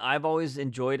know. I've always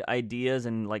enjoyed ideas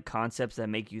and like concepts that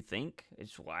make you think.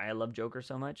 It's why I love Joker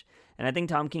so much. And I think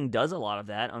Tom King does a lot of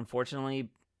that. Unfortunately,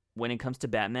 when it comes to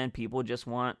Batman, people just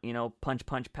want, punch,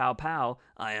 punch, pow, pow,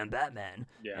 I am Batman.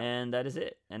 Yeah. And that is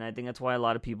it. And I think that's why a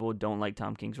lot of people don't like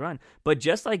Tom King's run. But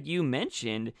just like you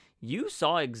mentioned, you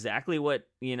saw exactly what,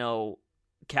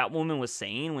 Catwoman was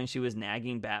saying when she was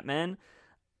nagging Batman.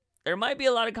 There might be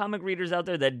a lot of comic readers out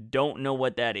there that don't know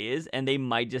what that is, and they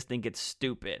might just think it's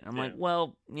stupid. I'm like,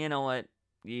 well, you know what?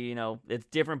 It's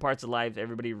different parts of life.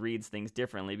 Everybody reads things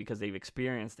differently because they've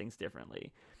experienced things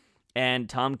differently. And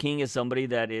Tom King is somebody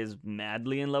that is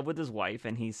madly in love with his wife,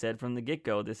 and he said from the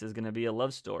get-go, this is going to be a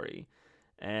love story.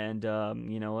 And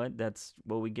you know what? That's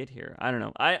what we get here. I don't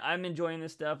know. I'm enjoying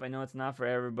this stuff. I know it's not for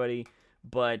everybody.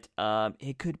 But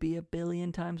it could be a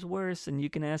billion times worse, and you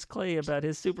can ask Clay about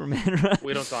his Superman run.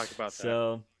 We don't talk about that.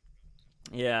 So,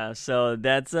 yeah, so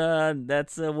that's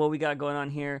what we got going on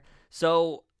here.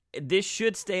 So this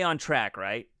should stay on track,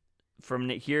 right? from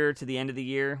here to the end of the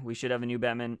year, we should have a new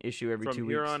Batman issue every 2 weeks. From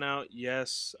here on out,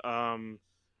 yes.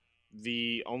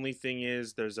 The only thing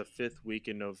is there's a 5th week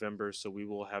in November, so we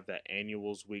will have that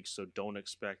annuals week, so don't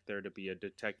expect there to be a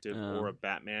detective or a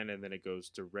Batman, and then it goes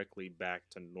directly back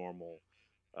to normal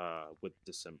with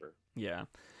December. Yeah.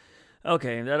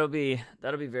 Okay, that'll be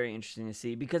very interesting to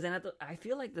see, because then I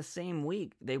feel like the same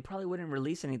week they probably wouldn't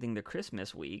release anything the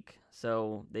Christmas week,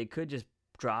 so they could just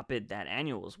drop it that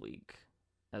annuals week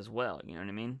as well, you know what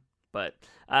I mean? But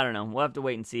I don't know. We'll have to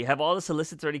wait and see. Have all the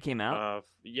solicits already came out?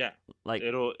 Yeah. Like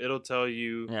it'll tell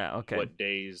you okay. what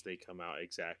days they come out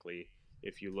exactly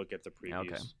if you look at the previews.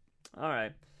 Okay. All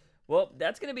right. Well,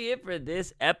 that's going to be it for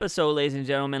this episode, ladies and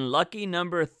gentlemen. Lucky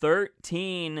number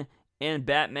 13 in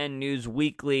Batman News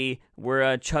Weekly.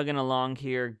 We're chugging along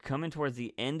here, coming towards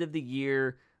the end of the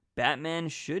year. Batman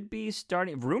should be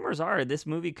starting. Rumors are this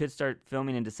movie could start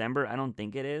filming in December. I don't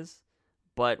think it is.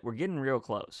 But we're getting real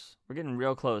close. We're getting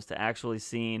real close to actually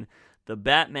seeing the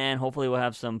Batman. Hopefully we'll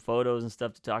have some photos and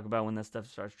stuff to talk about when that stuff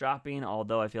starts dropping,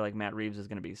 although I feel like Matt Reeves is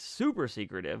going to be super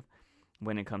secretive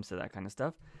when it comes to that kind of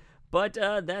stuff. But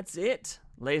that's it.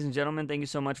 Ladies and gentlemen, thank you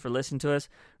so much for listening to us.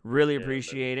 Really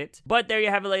appreciate it. But there you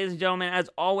have it, ladies and gentlemen. As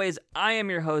always, I am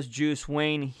your host, Juice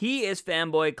Wayne. He is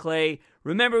Fanboy Clay.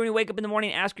 Remember, when you wake up in the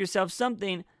morning, ask yourself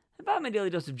something about my daily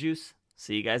dose of juice.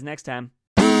 See you guys next time.